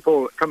had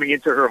people coming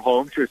into her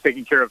home. She was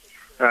taking care of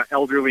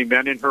elderly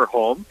men in her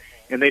home.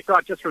 And they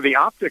thought just for the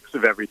optics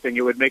of everything,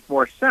 it would make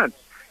more sense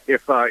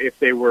if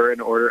they were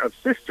an order of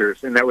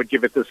sisters, and that would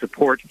give it the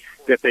support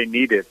that they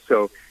needed.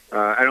 So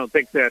I don't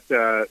think that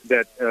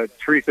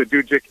Theresa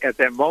Dudzik at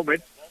that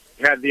moment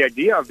had the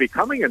idea of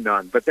becoming a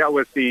nun, but that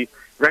was the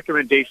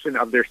recommendation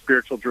of their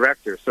spiritual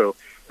director. So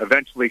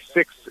eventually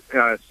six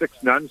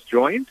nuns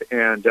joined,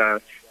 and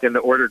then the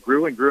order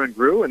grew and grew and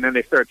grew, and then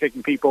they started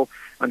taking people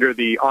under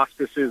the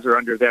auspices or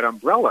under that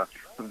umbrella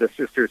of the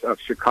Sisters of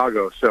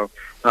Chicago. So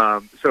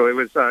it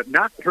was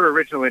not her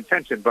original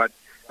intention, but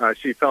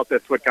she felt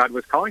that's what God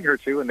was calling her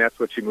to, and that's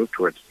what she moved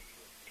towards.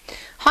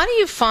 How do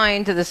you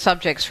find the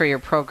subjects for your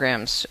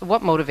programs?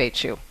 What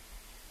motivates you?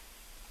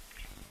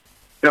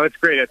 No, it's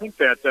great. I think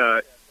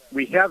that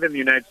we have in the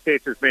United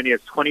States as many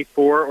as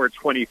 24 or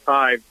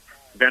 25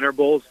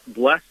 venerables,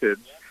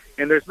 blesseds,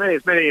 and there's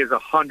as many as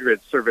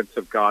 100 servants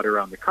of God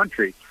around the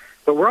country.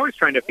 But we're always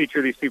trying to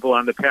feature these people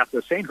on the path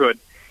of sainthood.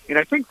 And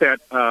I think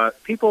that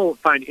people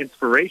find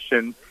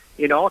inspiration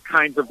in all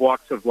kinds of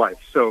walks of life.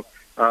 So,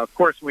 of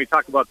course, when we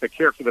talk about the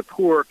care for the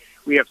poor,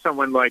 we have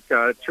someone like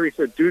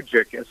Theresa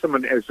Dudzik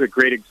as a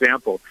great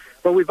example.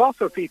 But we've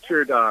also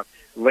featured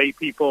lay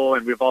people,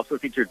 and we've also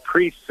featured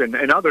priests and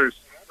others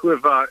who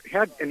have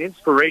had an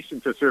inspiration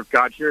to serve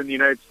God here in the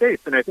United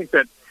States. And I think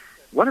that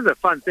one of the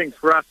fun things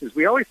for us is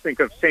we always think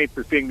of saints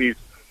as being these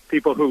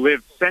people who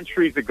lived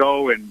centuries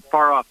ago in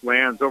far-off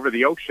lands over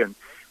the ocean,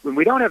 when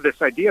we don't have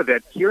this idea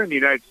that here in the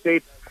United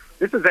States,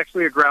 this is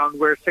actually a ground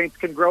where saints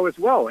can grow as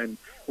well, and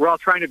we're all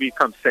trying to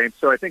become saints.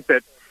 So I think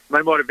that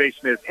my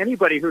motivation is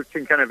anybody who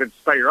can kind of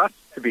inspire us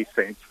to be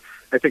saints,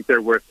 I think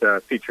they're worth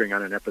featuring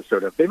on an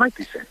episode of They Might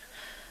Be Saints.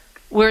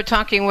 We're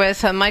talking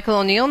with Michael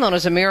O'Neill, known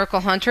as a Miracle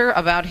Hunter,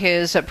 about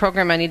his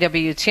program on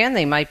EWTN,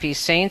 They Might Be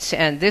Saints.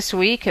 And this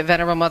week,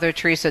 Venerable Mother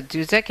Theresa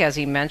Dudzik, as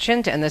he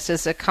mentioned, and this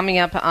is coming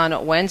up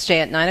on Wednesday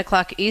at 9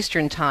 o'clock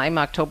Eastern Time,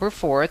 October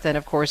 4th. And,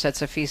 of course,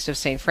 that's a feast of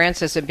St.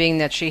 Francis. And being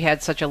that she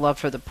had such a love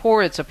for the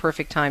poor, it's a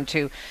perfect time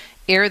to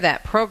air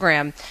that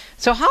program.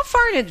 So how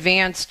far in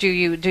advance do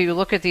you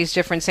look at these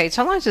different saints?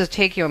 How long does it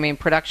take you,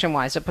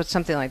 production-wise, to put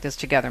something like this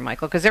together,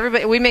 Michael? Because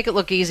we make it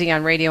look easy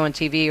on radio and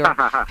TV,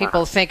 or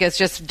people think it's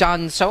just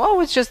done.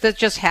 So, it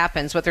just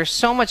happens. But there's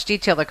so much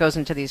detail that goes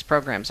into these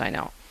programs, I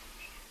know.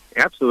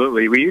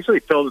 Absolutely. We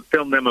usually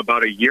film them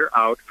about a year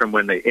out from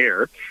when they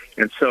air.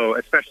 And so,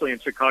 especially in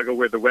Chicago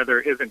where the weather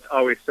isn't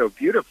always so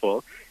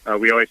beautiful,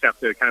 we always have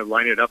to kind of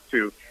line it up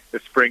to the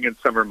spring and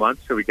summer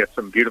months, so we get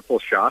some beautiful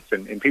shots,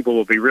 and people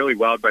will be really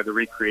wowed by the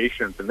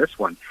recreations in this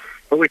one.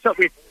 But we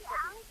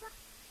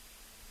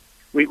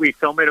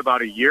film it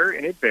about a year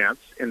in advance,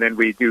 and then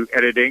we do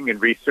editing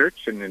and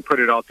research and put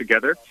it all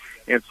together.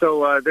 And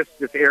so this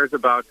airs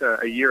about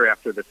a year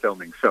after the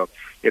filming. So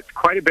it's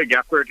quite a big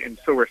effort, and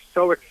so we're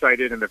so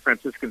excited, and the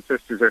Franciscan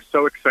Sisters are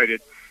so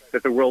excited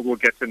that the world will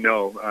get to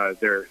know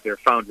their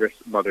foundress,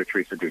 Mother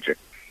Theresa Dudzik.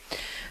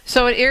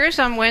 So it airs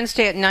on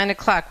Wednesday at 9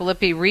 o'clock. Will it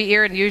be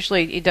re-aired?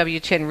 Usually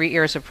EWTN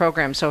re-airs a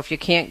program, so if you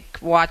can't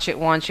watch it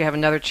once, you have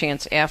another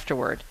chance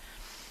afterward.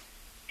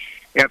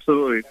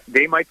 Absolutely.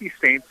 They Might Be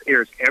Saints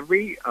airs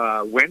every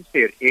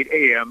Wednesday at 8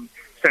 a.m.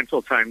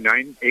 Central Time,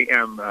 9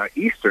 a.m.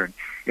 Eastern.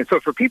 And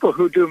so for people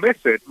who do miss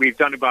it, we've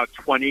done about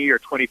 20 or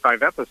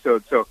 25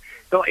 episodes, so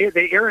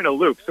they air in a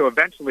loop, so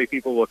eventually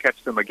people will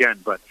catch them again.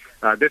 But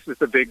this is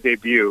the big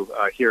debut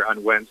here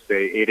on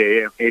Wednesday,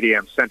 8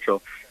 a.m.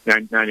 Central,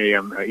 9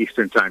 a.m.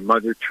 Eastern Time.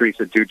 Mother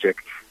Theresa Dudzik.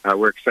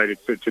 We're excited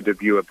to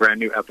debut a brand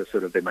new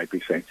episode of They Might Be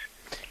Saints.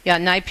 Yeah,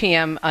 9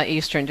 p.m.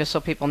 Eastern, just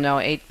so people know,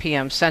 8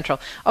 p.m. Central.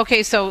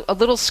 Okay, so a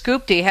little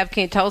scoop. Can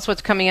you tell us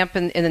what's coming up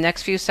in the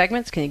next few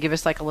segments? Can you give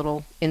us like a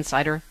little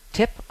insider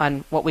tip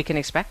on what we can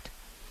expect?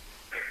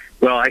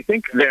 Well, I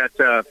think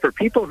that for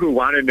people who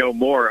want to know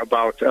more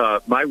about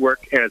my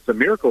work as a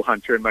miracle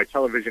hunter and my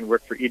television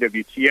work for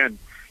EWTN,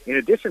 in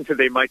addition to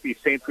They Might Be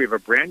Saints, we have a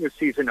brand new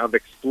season of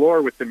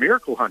Explore with the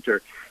Miracle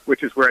Hunter,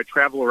 which is where I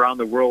travel around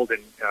the world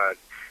and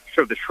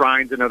show the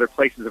shrines and other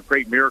places of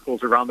great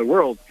miracles around the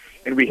world.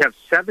 And we have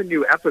 7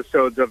 new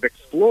episodes of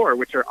Explore,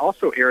 which are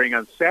also airing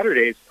on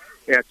Saturdays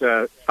at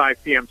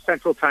 5 p.m.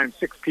 Central Time,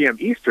 6 p.m.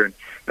 Eastern.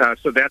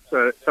 So that's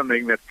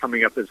something that's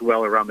coming up as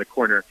well around the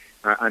corner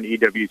on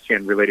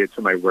EWTN related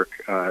to my work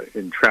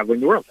in traveling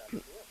the world.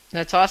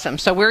 That's awesome.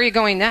 So where are you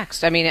going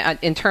next? I mean,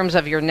 in terms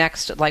of your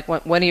next, like,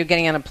 when are you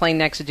getting on a plane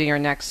next to do your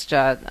next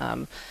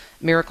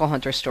Miracle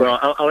Hunter story?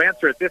 Well, I'll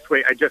answer it this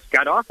way. I just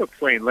got off a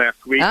plane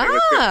last week. I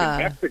was just in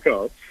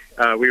Mexico.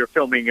 We were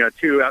filming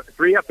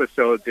 3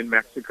 episodes in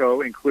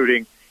Mexico,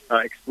 including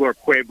Explore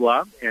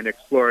Puebla and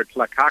Explore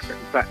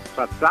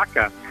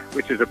Tlaxaca,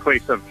 which is a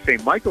place of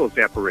St. Michael's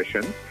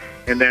apparitions.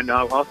 And then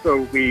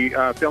also we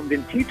filmed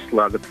in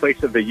Tixla, the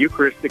place of the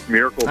Eucharistic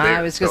miracle there.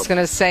 I was just going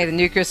to say, the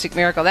Eucharistic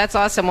miracle. That's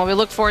awesome. Well, we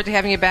look forward to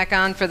having you back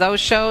on for those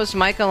shows.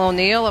 Michael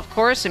O'Neill, of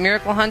course, a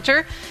miracle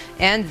hunter,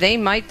 and They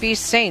Might Be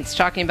Saints,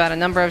 talking about a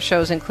number of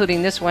shows,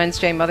 including this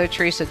Wednesday, Mother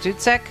Theresa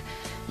Dudzik,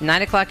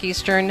 9 o'clock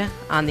Eastern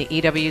on the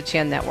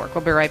EWTN network.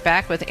 We'll be right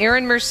back with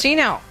Erin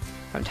Mersino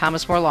from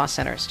Thomas More Law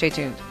Center. Stay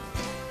tuned.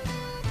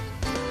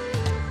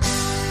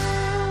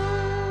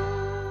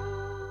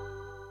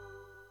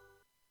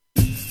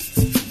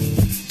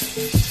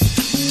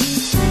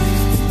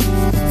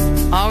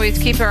 Always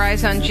keep our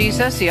eyes on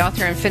Jesus, the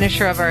author and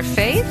finisher of our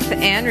faith,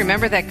 and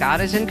remember that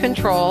God is in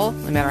control,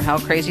 no matter how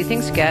crazy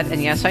things get.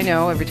 And yes, I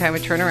know, every time we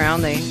turn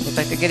around, they look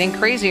like they're getting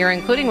crazier,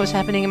 including what's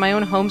happening in my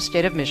own home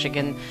state of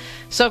Michigan.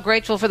 So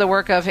grateful for the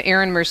work of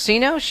Erin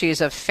Mersino.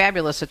 She's a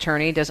fabulous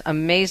attorney, does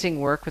amazing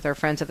work with our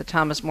friends at the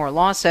Thomas More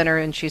Law Center,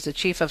 and she's the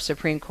chief of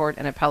Supreme Court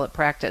and Appellate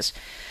Practice.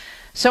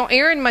 So,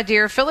 Erin, my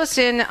dear, fill us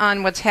in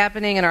on what's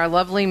happening in our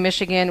lovely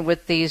Michigan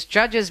with these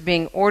judges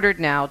being ordered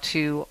now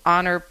to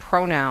honor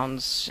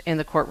pronouns in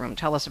the courtroom.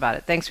 Tell us about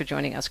it. Thanks for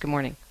joining us. Good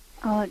morning.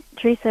 Oh,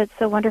 Theresa, it's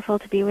so wonderful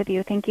to be with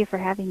you. Thank you for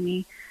having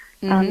me.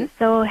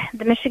 So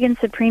the Michigan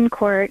Supreme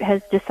Court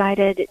has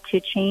decided to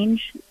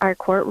change our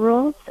court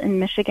rules in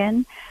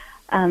Michigan.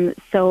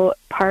 So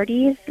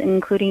parties,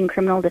 including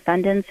criminal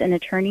defendants and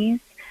attorneys,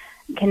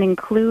 can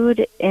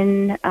include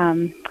in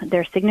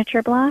their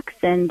signature blocks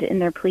and in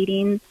their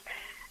pleadings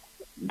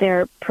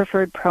their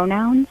preferred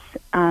pronouns,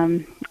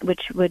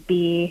 which would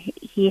be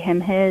he,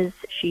 him, his,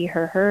 she,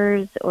 her,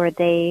 hers, or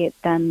they,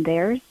 them,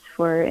 theirs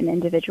for an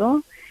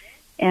individual.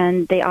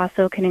 And they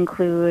also can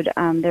include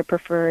their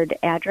preferred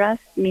address,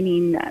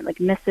 meaning like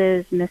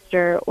Mrs.,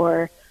 Mr.,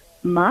 or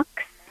Mux,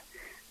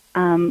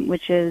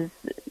 which is,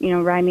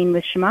 rhyming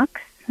with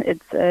schmucks.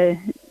 It's a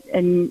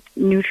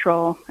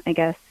neutral, I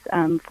guess,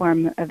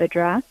 form of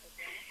address.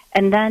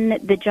 And then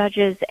the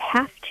judges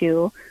have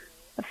to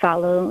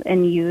follow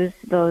and use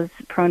those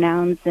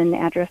pronouns and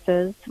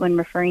addresses when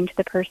referring to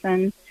the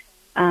person,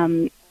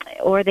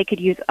 or they could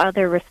use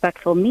other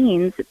respectful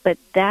means, but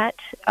that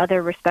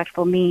other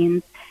respectful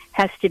means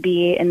has to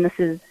be, and this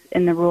is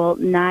in the rule,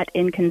 not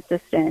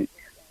inconsistent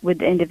with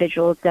the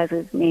individual's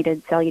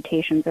designated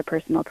salutations or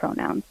personal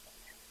pronouns.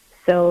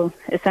 So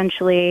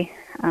essentially,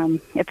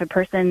 if a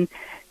person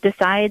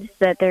decides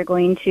that they're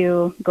going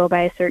to go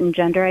by a certain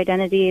gender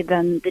identity,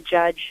 then the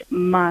judge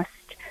must,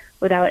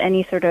 without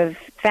any sort of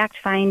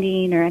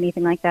fact-finding or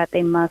anything like that,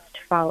 they must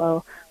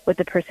follow what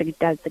the person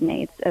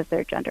designates as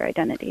their gender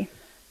identity.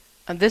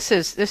 This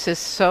is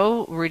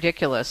so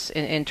ridiculous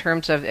in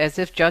terms of as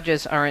if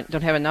judges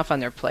don't have enough on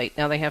their plate.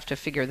 Now they have to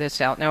figure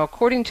this out. Now,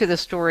 according to the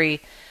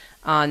story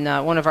on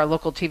one of our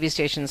local TV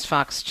stations,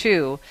 Fox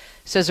 2,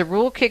 says a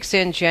rule kicks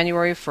in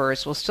January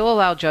 1st will still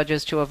allow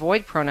judges to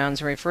avoid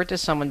pronouns and refer to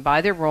someone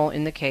by their role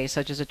in the case,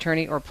 such as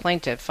attorney or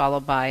plaintiff,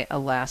 followed by a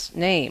last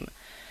name.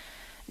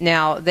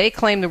 Now, they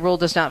claim the rule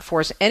does not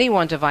force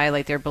anyone to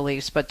violate their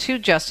beliefs, but two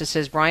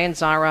justices, Brian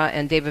Zara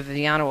and David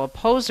Viviano,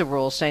 oppose the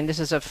rule, saying this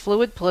is a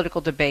fluid political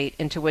debate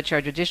into which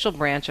our judicial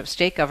branch of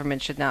state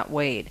government should not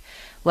wade,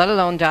 let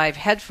alone dive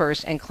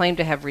headfirst and claim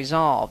to have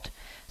resolved.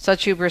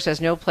 Such hubris has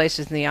no place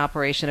in the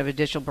operation of a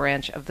judicial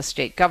branch of the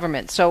state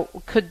government. So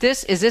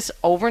is this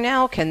over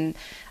now?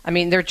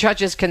 They're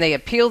judges, can they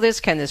appeal this?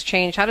 Can this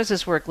change? How does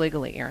this work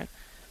legally, Erin?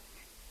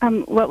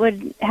 What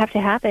would have to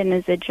happen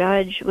is a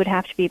judge would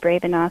have to be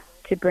brave enough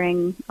to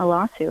bring a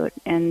lawsuit,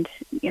 and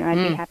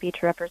I'd be happy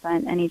to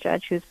represent any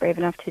judge who's brave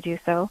enough to do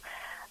so.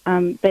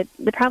 But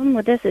the problem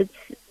with this,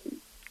 it's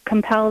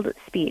compelled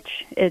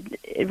speech.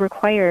 It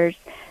requires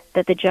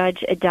that the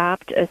judge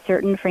adopt a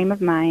certain frame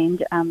of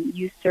mind,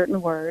 use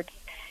certain words,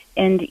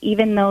 and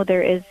even though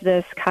there is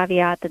this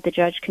caveat that the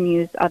judge can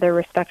use other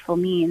respectful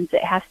means,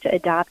 it has to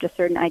adopt a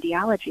certain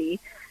ideology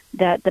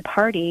that the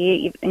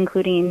party,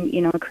 including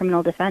a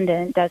criminal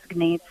defendant,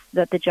 designates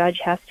that the judge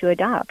has to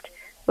adopt.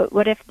 But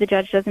what if the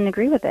judge doesn't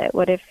agree with it?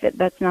 What if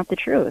that's not the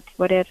truth?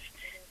 What if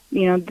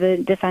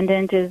the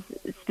defendant is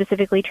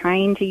specifically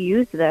trying to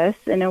use this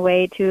in a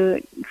way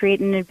to create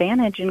an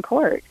advantage in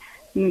court?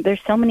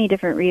 There's so many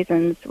different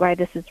reasons why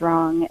this is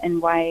wrong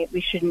and why we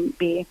shouldn't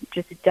be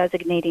just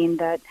designating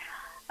that,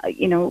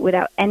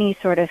 without any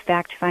sort of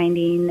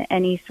fact-finding,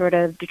 any sort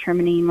of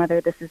determining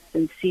whether this is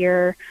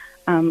sincere,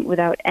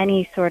 without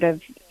any sort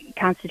of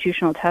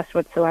constitutional test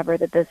whatsoever,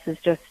 that this is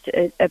just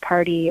a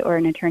party or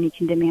an attorney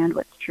can demand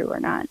what's true or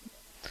not.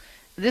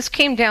 This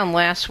came down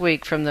last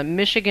week from the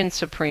Michigan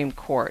Supreme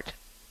Court.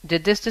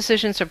 Did this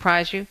decision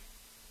surprise you?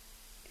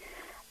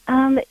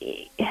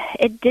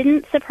 It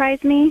didn't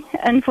surprise me,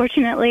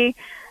 unfortunately.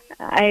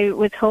 I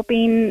was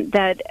hoping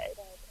that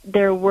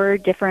there were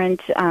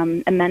different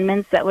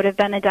amendments that would have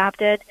been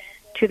adopted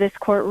to this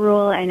court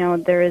rule. I know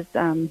there is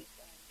a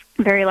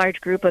very large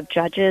group of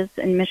judges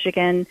in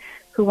Michigan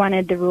who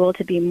wanted the rule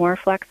to be more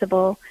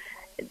flexible.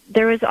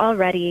 There was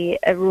already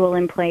a rule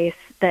in place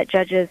that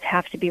judges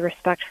have to be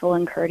respectful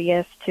and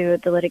courteous to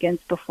the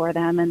litigants before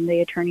them and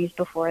the attorneys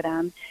before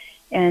them.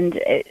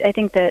 And I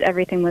think that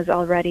everything was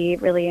already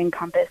really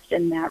encompassed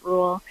in that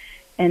rule,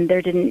 and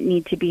there didn't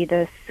need to be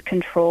this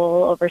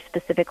control over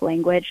specific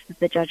language that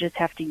the judges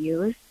have to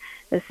use.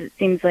 This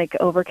seems like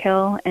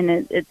overkill, and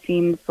it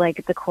seems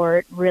like the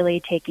court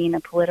really taking a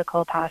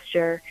political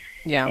posture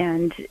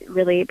and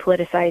really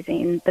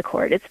politicizing the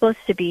court. It's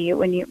supposed to be,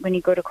 when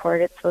you go to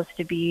court, it's supposed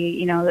to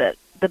be,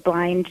 the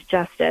blind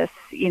justice,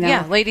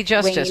 Yeah, Lady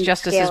Justice.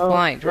 Justice is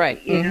blind, right.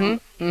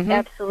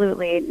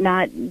 Absolutely.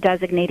 Not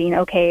designating,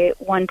 okay,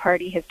 one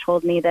party has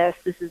told me this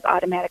is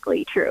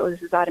automatically true,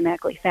 this is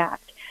automatically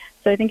fact.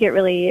 So I think it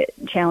really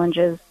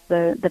challenges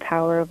the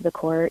power of the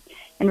court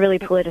and really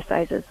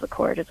politicizes the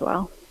court as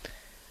well.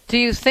 Do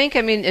you think,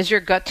 is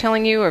your gut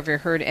telling you, or have you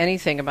heard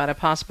anything about a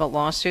possible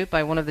lawsuit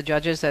by one of the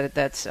judges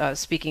that's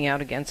speaking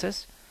out against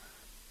this?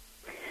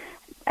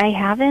 I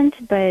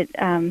haven't, but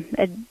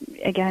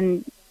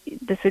again,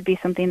 this would be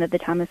something that the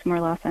Thomas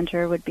More Law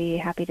Center would be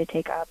happy to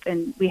take up.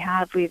 And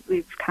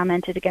we've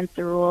commented against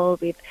the rule.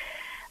 We've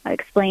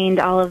explained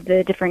all of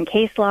the different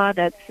case law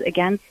that's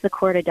against the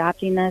court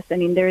adopting this.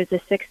 There is a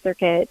Sixth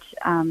Circuit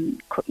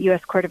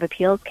U.S. Court of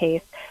Appeals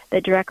case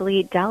that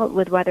directly dealt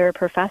with whether a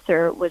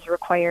professor was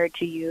required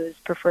to use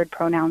preferred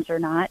pronouns or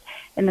not.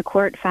 And the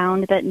court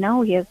found that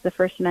no, he has the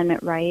First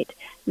Amendment right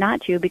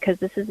not to, because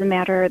this is a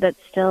matter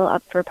that's still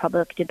up for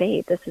public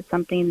debate. This is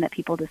something that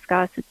people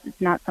discuss.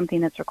 It's not something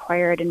that's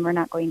required, and we're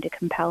not going to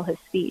compel his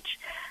speech.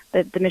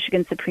 But the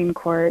Michigan Supreme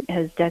Court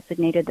has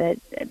designated that,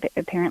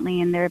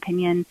 apparently in their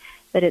opinion,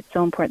 that it's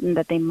so important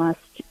that they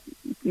must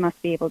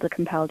be able to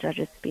compel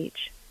judges'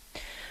 speech.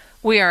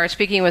 We are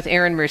speaking with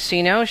Erin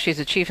Mersino. She's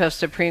the Chief of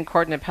Supreme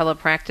Court and Appellate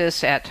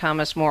Practice at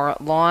Thomas More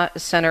Law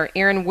Center.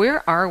 Erin,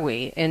 where are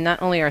we in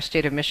not only our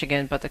state of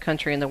Michigan, but the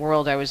country and the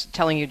world? I was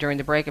telling you during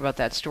the break about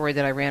that story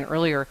that I ran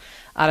earlier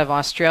out of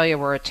Australia,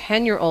 where a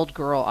 10-year-old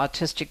girl,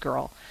 autistic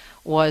girl,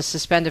 was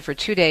suspended for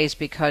 2 days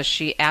because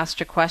she asked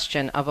a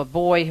question of a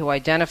boy who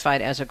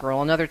identified as a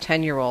girl, another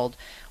 10-year-old,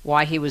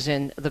 why he was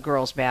in the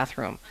girl's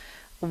bathroom.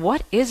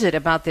 What is it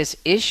about this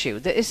issue?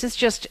 This is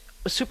just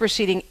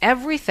superseding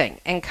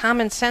everything and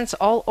common sense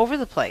all over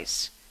the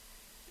place.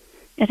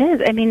 It is.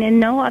 In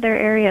no other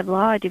area of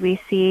law do we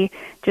see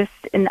just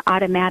an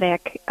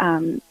automatic,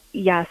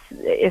 yes,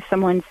 if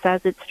someone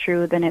says it's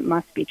true, then it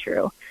must be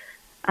true.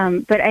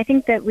 But I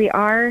think that we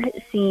are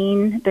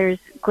seeing, there's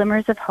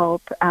glimmers of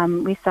hope.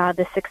 We saw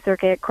the Sixth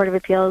Circuit Court of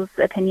Appeals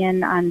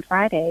opinion on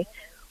Friday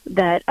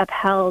that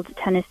upheld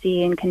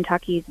Tennessee and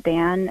Kentucky's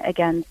ban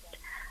against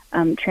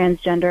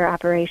transgender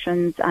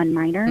operations on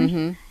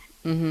minors.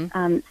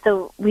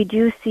 So we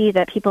do see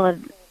that people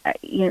have,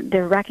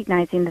 they're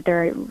recognizing that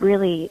there are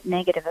really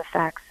negative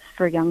effects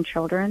for young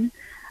children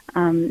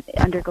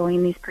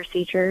undergoing these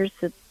procedures.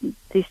 So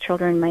these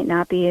children might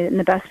not be in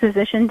the best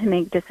position to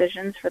make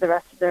decisions for the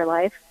rest of their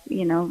life,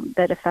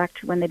 that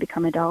affect when they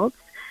become adults.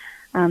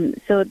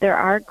 So there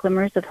are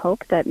glimmers of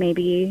hope that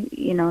maybe,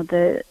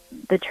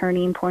 the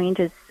turning point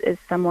is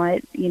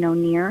somewhat,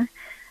 near,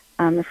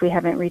 if we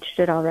haven't reached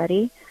it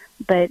already.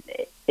 But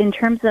in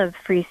terms of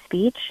free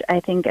speech, I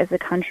think as a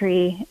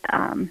country,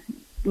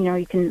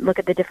 you can look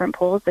at the different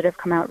polls that have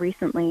come out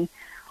recently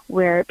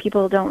where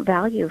people don't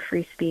value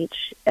free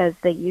speech as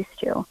they used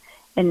to.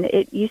 And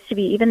it used to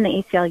be, even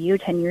the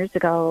ACLU 10 years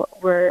ago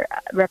were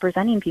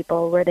representing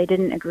people where they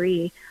didn't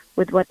agree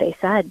with what they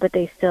said, but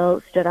they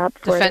still stood up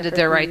for defended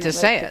their right to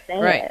say it.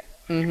 Right.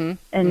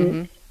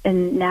 Mm-hmm.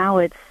 And now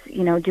it's,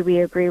 do we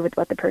agree with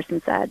what the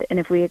person said? And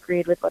if we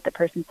agreed with what the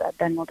person said,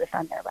 then we'll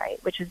defend their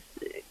right, which is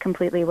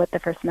completely what the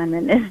First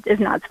Amendment is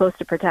not supposed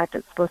to protect.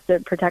 It's supposed to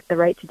protect the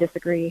right to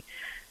disagree.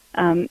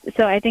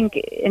 So I think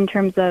in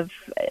terms of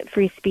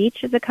free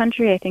speech as a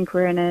country, I think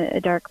we're in a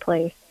dark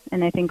place.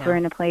 And I think we're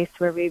in a place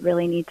where we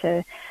really need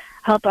to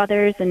help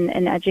others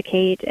and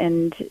educate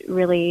and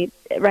really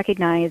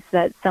recognize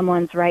that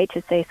someone's right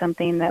to say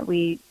something that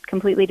we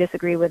completely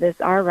disagree with is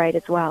our right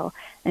as well.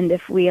 And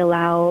if we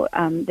allow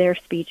their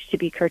speech to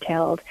be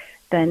curtailed,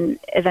 then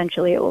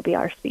eventually it will be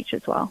our speech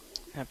as well.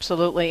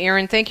 Absolutely.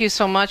 Erin, thank you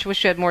so much.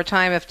 Wish you had more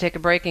time. I have to take a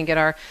break and get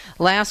our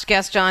last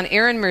guest on.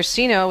 Erin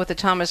Mersino with the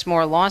Thomas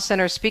More Law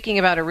Center, speaking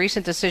about a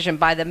recent decision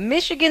by the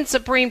Michigan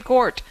Supreme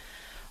Court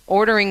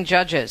ordering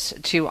judges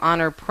to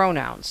honor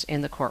pronouns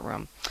in the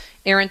courtroom.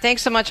 Erin,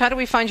 thanks so much. How do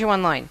we find you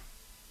online?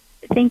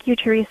 Thank you,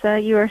 Theresa.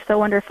 You are so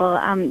wonderful.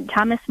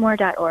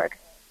 ThomasMore.org.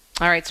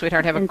 All right,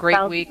 sweetheart. Have a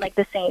great week. Like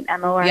the saint,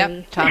 M-O-R-E.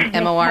 Yep,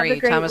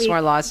 M-O-R-E, Thomas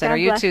More Law Center.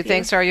 You too.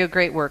 Thanks, Are you?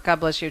 Great work. God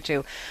bless you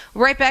too.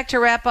 Right back to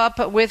wrap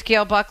up with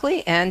Gail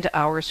Buckley and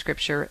our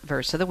scripture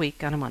verse of the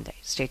week on a Monday.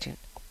 Stay tuned.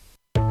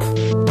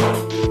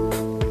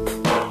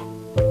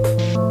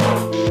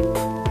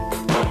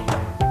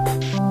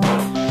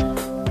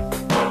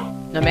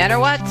 No matter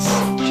what,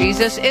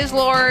 Jesus is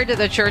Lord.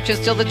 The church is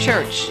still the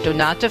church. Do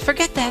not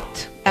forget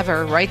that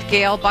ever. Right,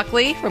 Gail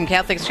Buckley from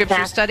Catholic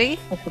Scripture Study?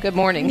 Good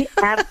morning.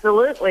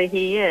 Absolutely,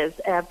 he is.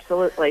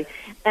 Absolutely.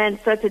 And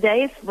so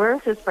today's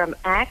verse is from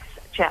Acts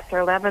chapter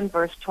 11,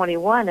 verse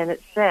 21, and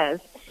it says,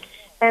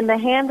 "And the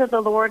hand of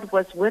the Lord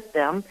was with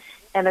them,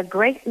 and a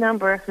great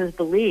number who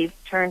believed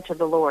turned to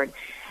the Lord."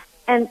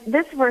 And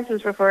this verse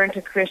is referring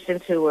to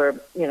Christians who were,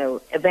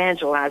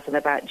 evangelizing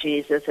about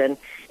Jesus, and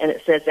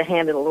it says the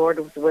hand of the Lord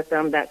was with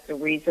them. That's the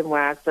reason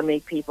why so many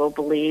people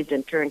believed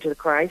and turned to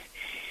Christ.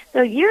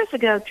 So years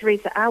ago,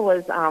 Theresa, I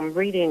was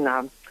reading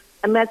a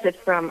message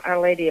from Our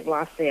Lady of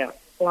La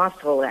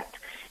Salette,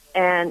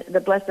 and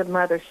the Blessed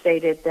Mother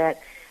stated that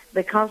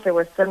because there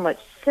was so much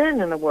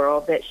sin in the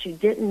world that she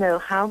didn't know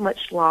how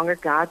much longer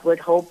God would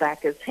hold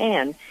back his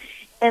hand.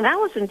 And I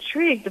was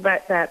intrigued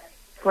about that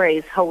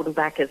phrase, holding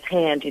back his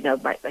hand,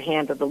 like the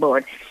hand of the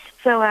Lord.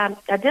 So I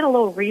did a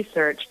little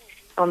research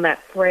on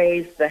that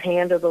phrase, the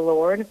hand of the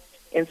Lord,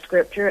 in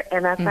Scripture,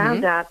 and I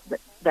found out that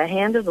the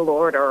hand of the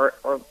Lord or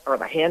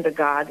the hand of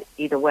God,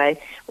 either way,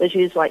 was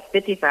used like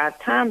 55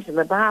 times in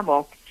the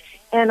Bible.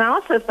 And I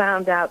also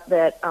found out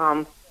that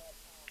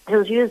it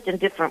was used in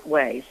different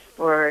ways.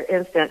 For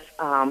instance,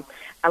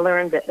 I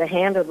learned that the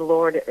hand of the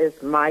Lord is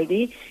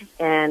mighty,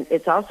 and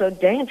it's also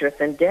dangerous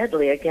and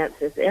deadly against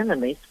his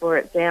enemies. For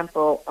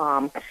example,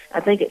 I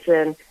think it's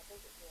in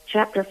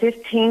chapter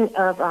 15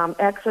 of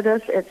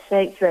Exodus, it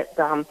states that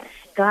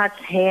God's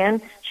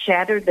hand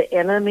shattered the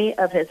enemy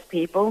of his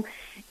people.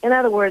 In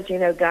other words,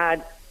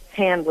 God's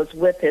hand was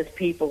with his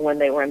people when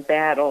they were in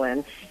battle,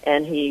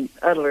 and he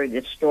utterly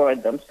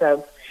destroyed them.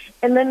 So,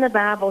 and then the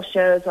Bible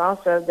shows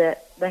also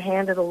that the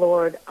hand of the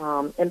Lord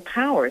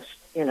empowers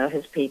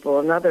his people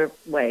in other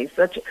ways,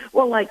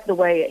 like the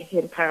way he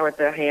empowered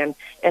their hand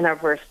in our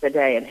verse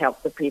today and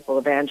helped the people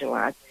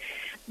evangelize.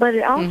 But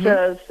it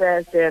also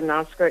says in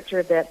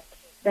Scripture that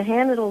the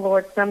hand of the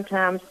Lord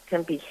sometimes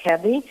can be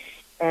heavy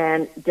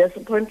and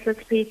disciplines his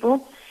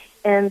people.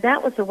 And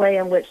that was the way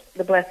in which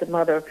the Blessed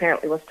Mother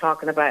apparently was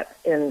talking about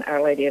in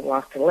Our Lady of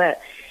La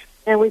Salette.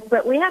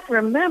 But we have to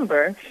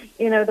remember,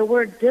 the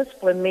word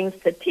discipline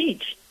means to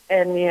teach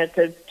and,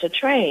 to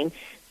train.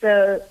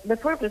 So the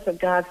purpose of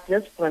God's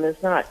discipline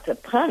is not to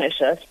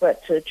punish us,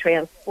 but to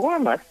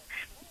transform us.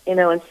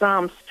 In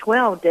Psalms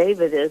 12,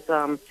 David is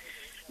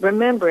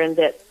remembering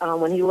that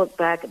when he looked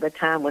back at the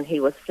time when he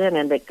was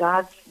sinning, that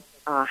God's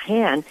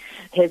hand,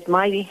 his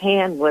mighty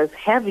hand, was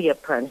heavy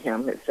upon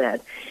him, it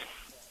said.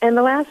 And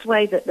the last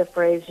way that the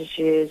phrase is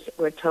used,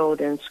 we're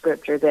told in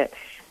Scripture that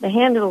the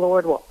hand of the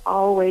Lord will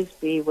always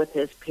be with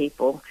his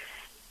people.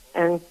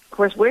 And, of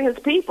course, we're his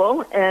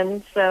people,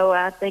 and so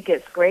I think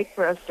it's great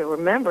for us to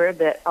remember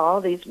that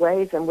all these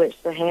ways in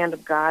which the hand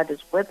of God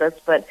is with us,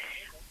 but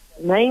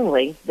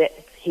mainly that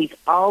his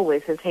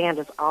hand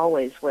is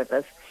always with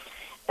us.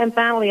 And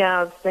finally,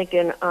 I was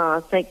thinking,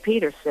 St.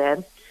 Peter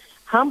said,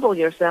 "Humble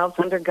yourselves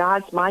under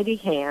God's mighty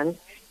hand,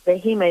 that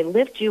he may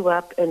lift you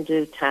up in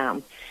due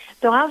time."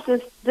 So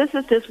this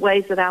is just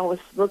ways that I was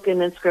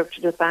looking in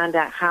Scripture to find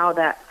out how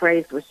that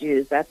phrase was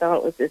used. I thought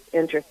it was just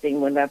interesting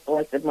when that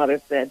Blessed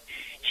Mother said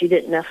she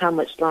didn't know how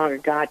much longer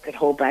God could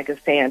hold back his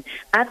hand.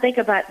 I think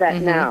about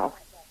that now,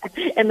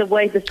 and the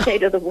way the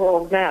state of the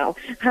world now.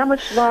 How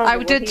much longer?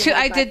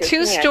 I did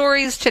two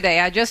stories today.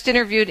 I just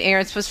interviewed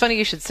Erin. It was funny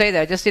you should say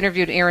that. I just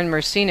interviewed Erin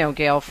Mersino,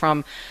 Gail,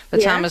 from the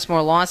Thomas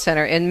More Law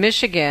Center in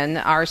Michigan.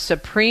 Our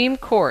Supreme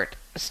Court,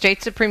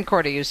 state Supreme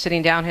Court, who's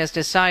sitting down, has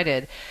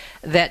decided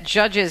that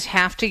judges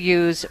have to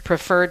use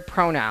preferred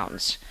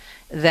pronouns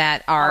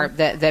that are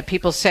that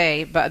people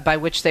say by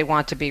which they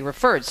want to be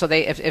referred. So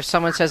they, if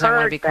someone says I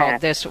want to be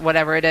called this,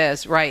 whatever it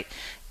is, right?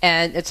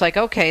 And it's like,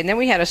 okay. And then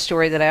we had a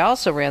story that I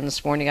also ran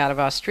this morning out of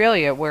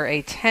Australia where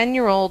a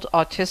 10-year-old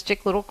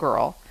autistic little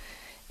girl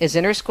is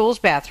in her school's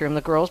bathroom,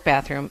 the girl's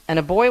bathroom, and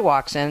a boy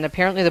walks in, and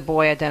apparently the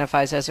boy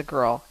identifies as a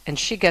girl, and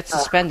she gets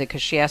suspended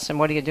because she asks him,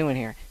 what are you doing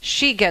here?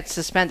 She gets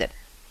suspended.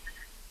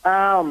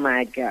 Oh,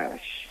 my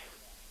gosh.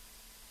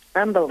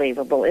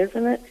 Unbelievable,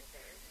 isn't it?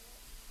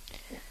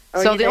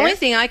 So the only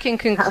thing I can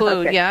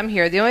conclude, I'm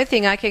here. The only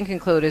thing I can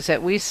conclude is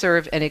that we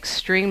serve an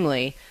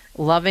extremely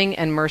loving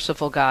and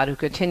merciful God who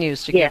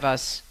continues to give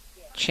us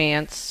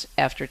chance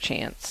after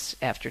chance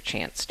after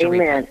chance to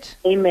repent.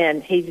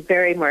 Amen. He's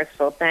very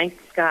merciful.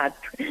 Thanks, God.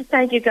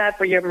 Thank you, God,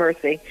 for your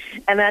mercy.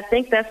 And I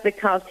think that's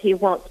because he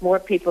wants more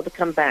people to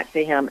come back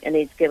to him, and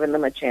he's given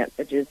them a chance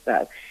to do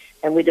so.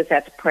 And we just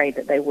have to pray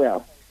that they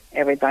will.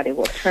 Everybody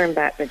will turn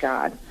back to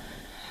God.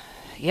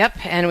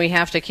 Yep, and we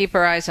have to keep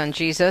our eyes on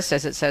Jesus,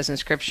 as it says in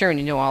Scripture, and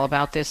you know all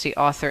about this, the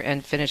author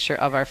and finisher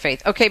of our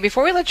faith. Okay,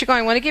 before we let you go,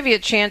 I want to give you a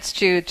chance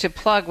to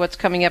plug what's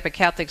coming up at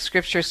Catholic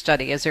Scripture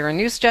Study. Is there a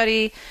new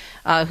study?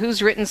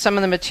 Who's written some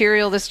of the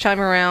material this time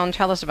around?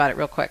 Tell us about it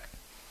real quick.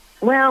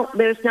 Well,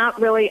 there's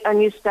not really a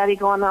new study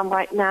going on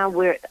right now.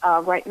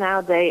 Right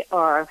now they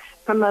are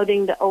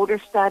promoting the older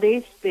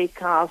studies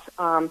because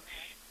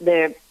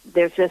there's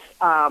just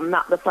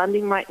not the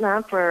funding right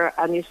now for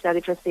a new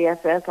study for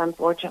CSS,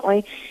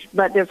 unfortunately.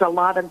 But there's a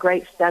lot of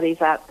great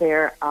studies out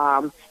there.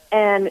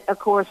 And, of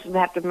course, we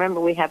have to remember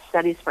we have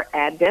studies for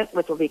Advent,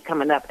 which will be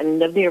coming up in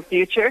the near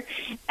future.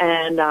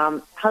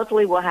 And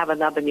hopefully we'll have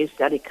another new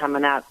study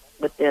coming out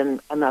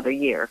within another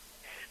year.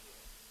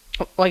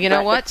 Well, you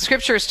know what?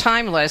 Scripture is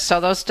timeless, so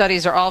those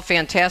studies are all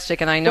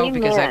fantastic, and I know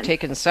because I've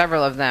taken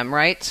several of them,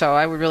 right? So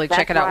I would really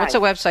check it out. What's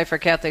the website for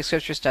Catholic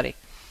Scripture Study?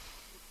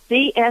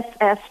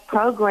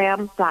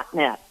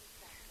 CSSprogram.net.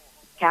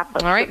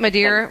 Catholic. All right, my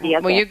dear.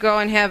 Well, you go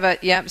and have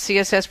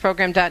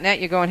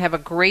CSSprogram.net. You go and have a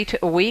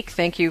great week.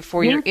 Thank you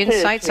for your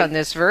insights on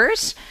this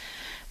verse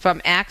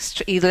from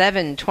Acts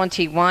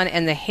 11:21.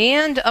 And the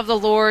hand of the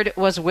Lord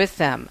was with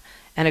them,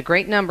 and a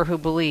great number who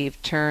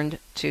believed turned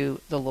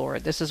to the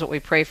Lord. This is what we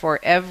pray for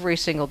every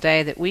single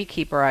day, that we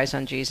keep our eyes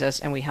on Jesus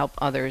and we help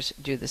others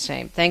do the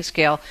same. Thanks,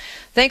 Gail.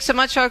 Thanks so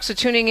much, folks, for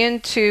tuning in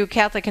to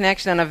Catholic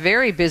Connection on a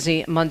very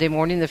busy Monday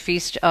morning, the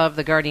Feast of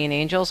the Guardian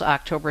Angels,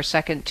 October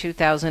 2nd,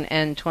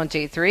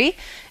 2023.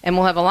 And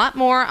we'll have a lot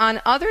more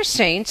on other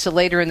saints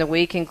later in the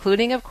week,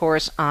 including, of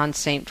course, on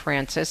St.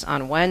 Francis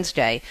on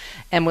Wednesday.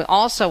 And we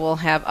also will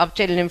have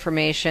updated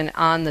information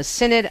on the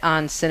Synod,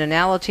 on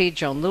synodality.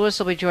 Joan Lewis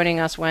will be joining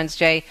us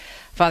Wednesday.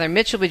 Father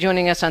Mitch will be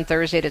joining us on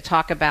Thursday to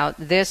talk about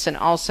this and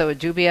also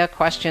dubia,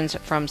 questions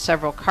from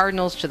several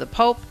cardinals to the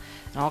Pope,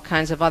 and all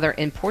kinds of other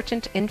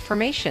important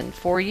information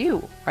for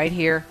you right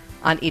here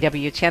on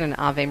EWTN and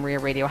Ave Maria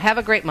Radio. Have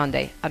a great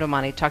Monday.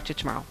 Adomani. Talk to you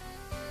tomorrow.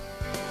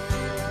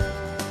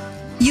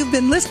 You've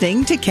been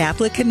listening to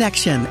Catholic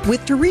Connection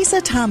with Theresa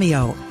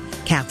Tomeo.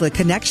 Catholic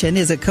Connection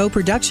is a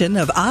co-production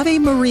of Ave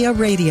Maria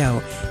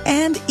Radio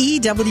and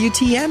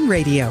EWTN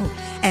Radio,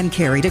 and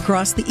carried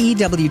across the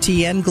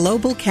EWTN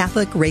Global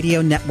Catholic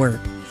Radio Network.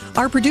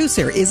 Our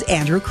producer is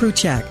Andrew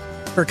Kruchek.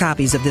 For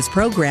copies of this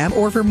program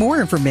or for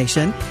more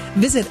information,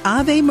 visit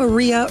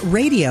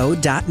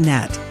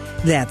AveMariaRadio.net.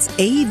 That's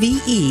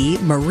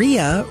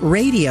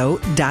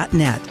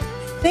AVEMariaRadio.net.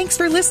 Thanks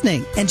for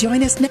listening, and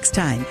join us next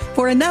time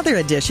for another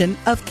edition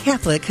of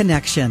Catholic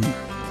Connection.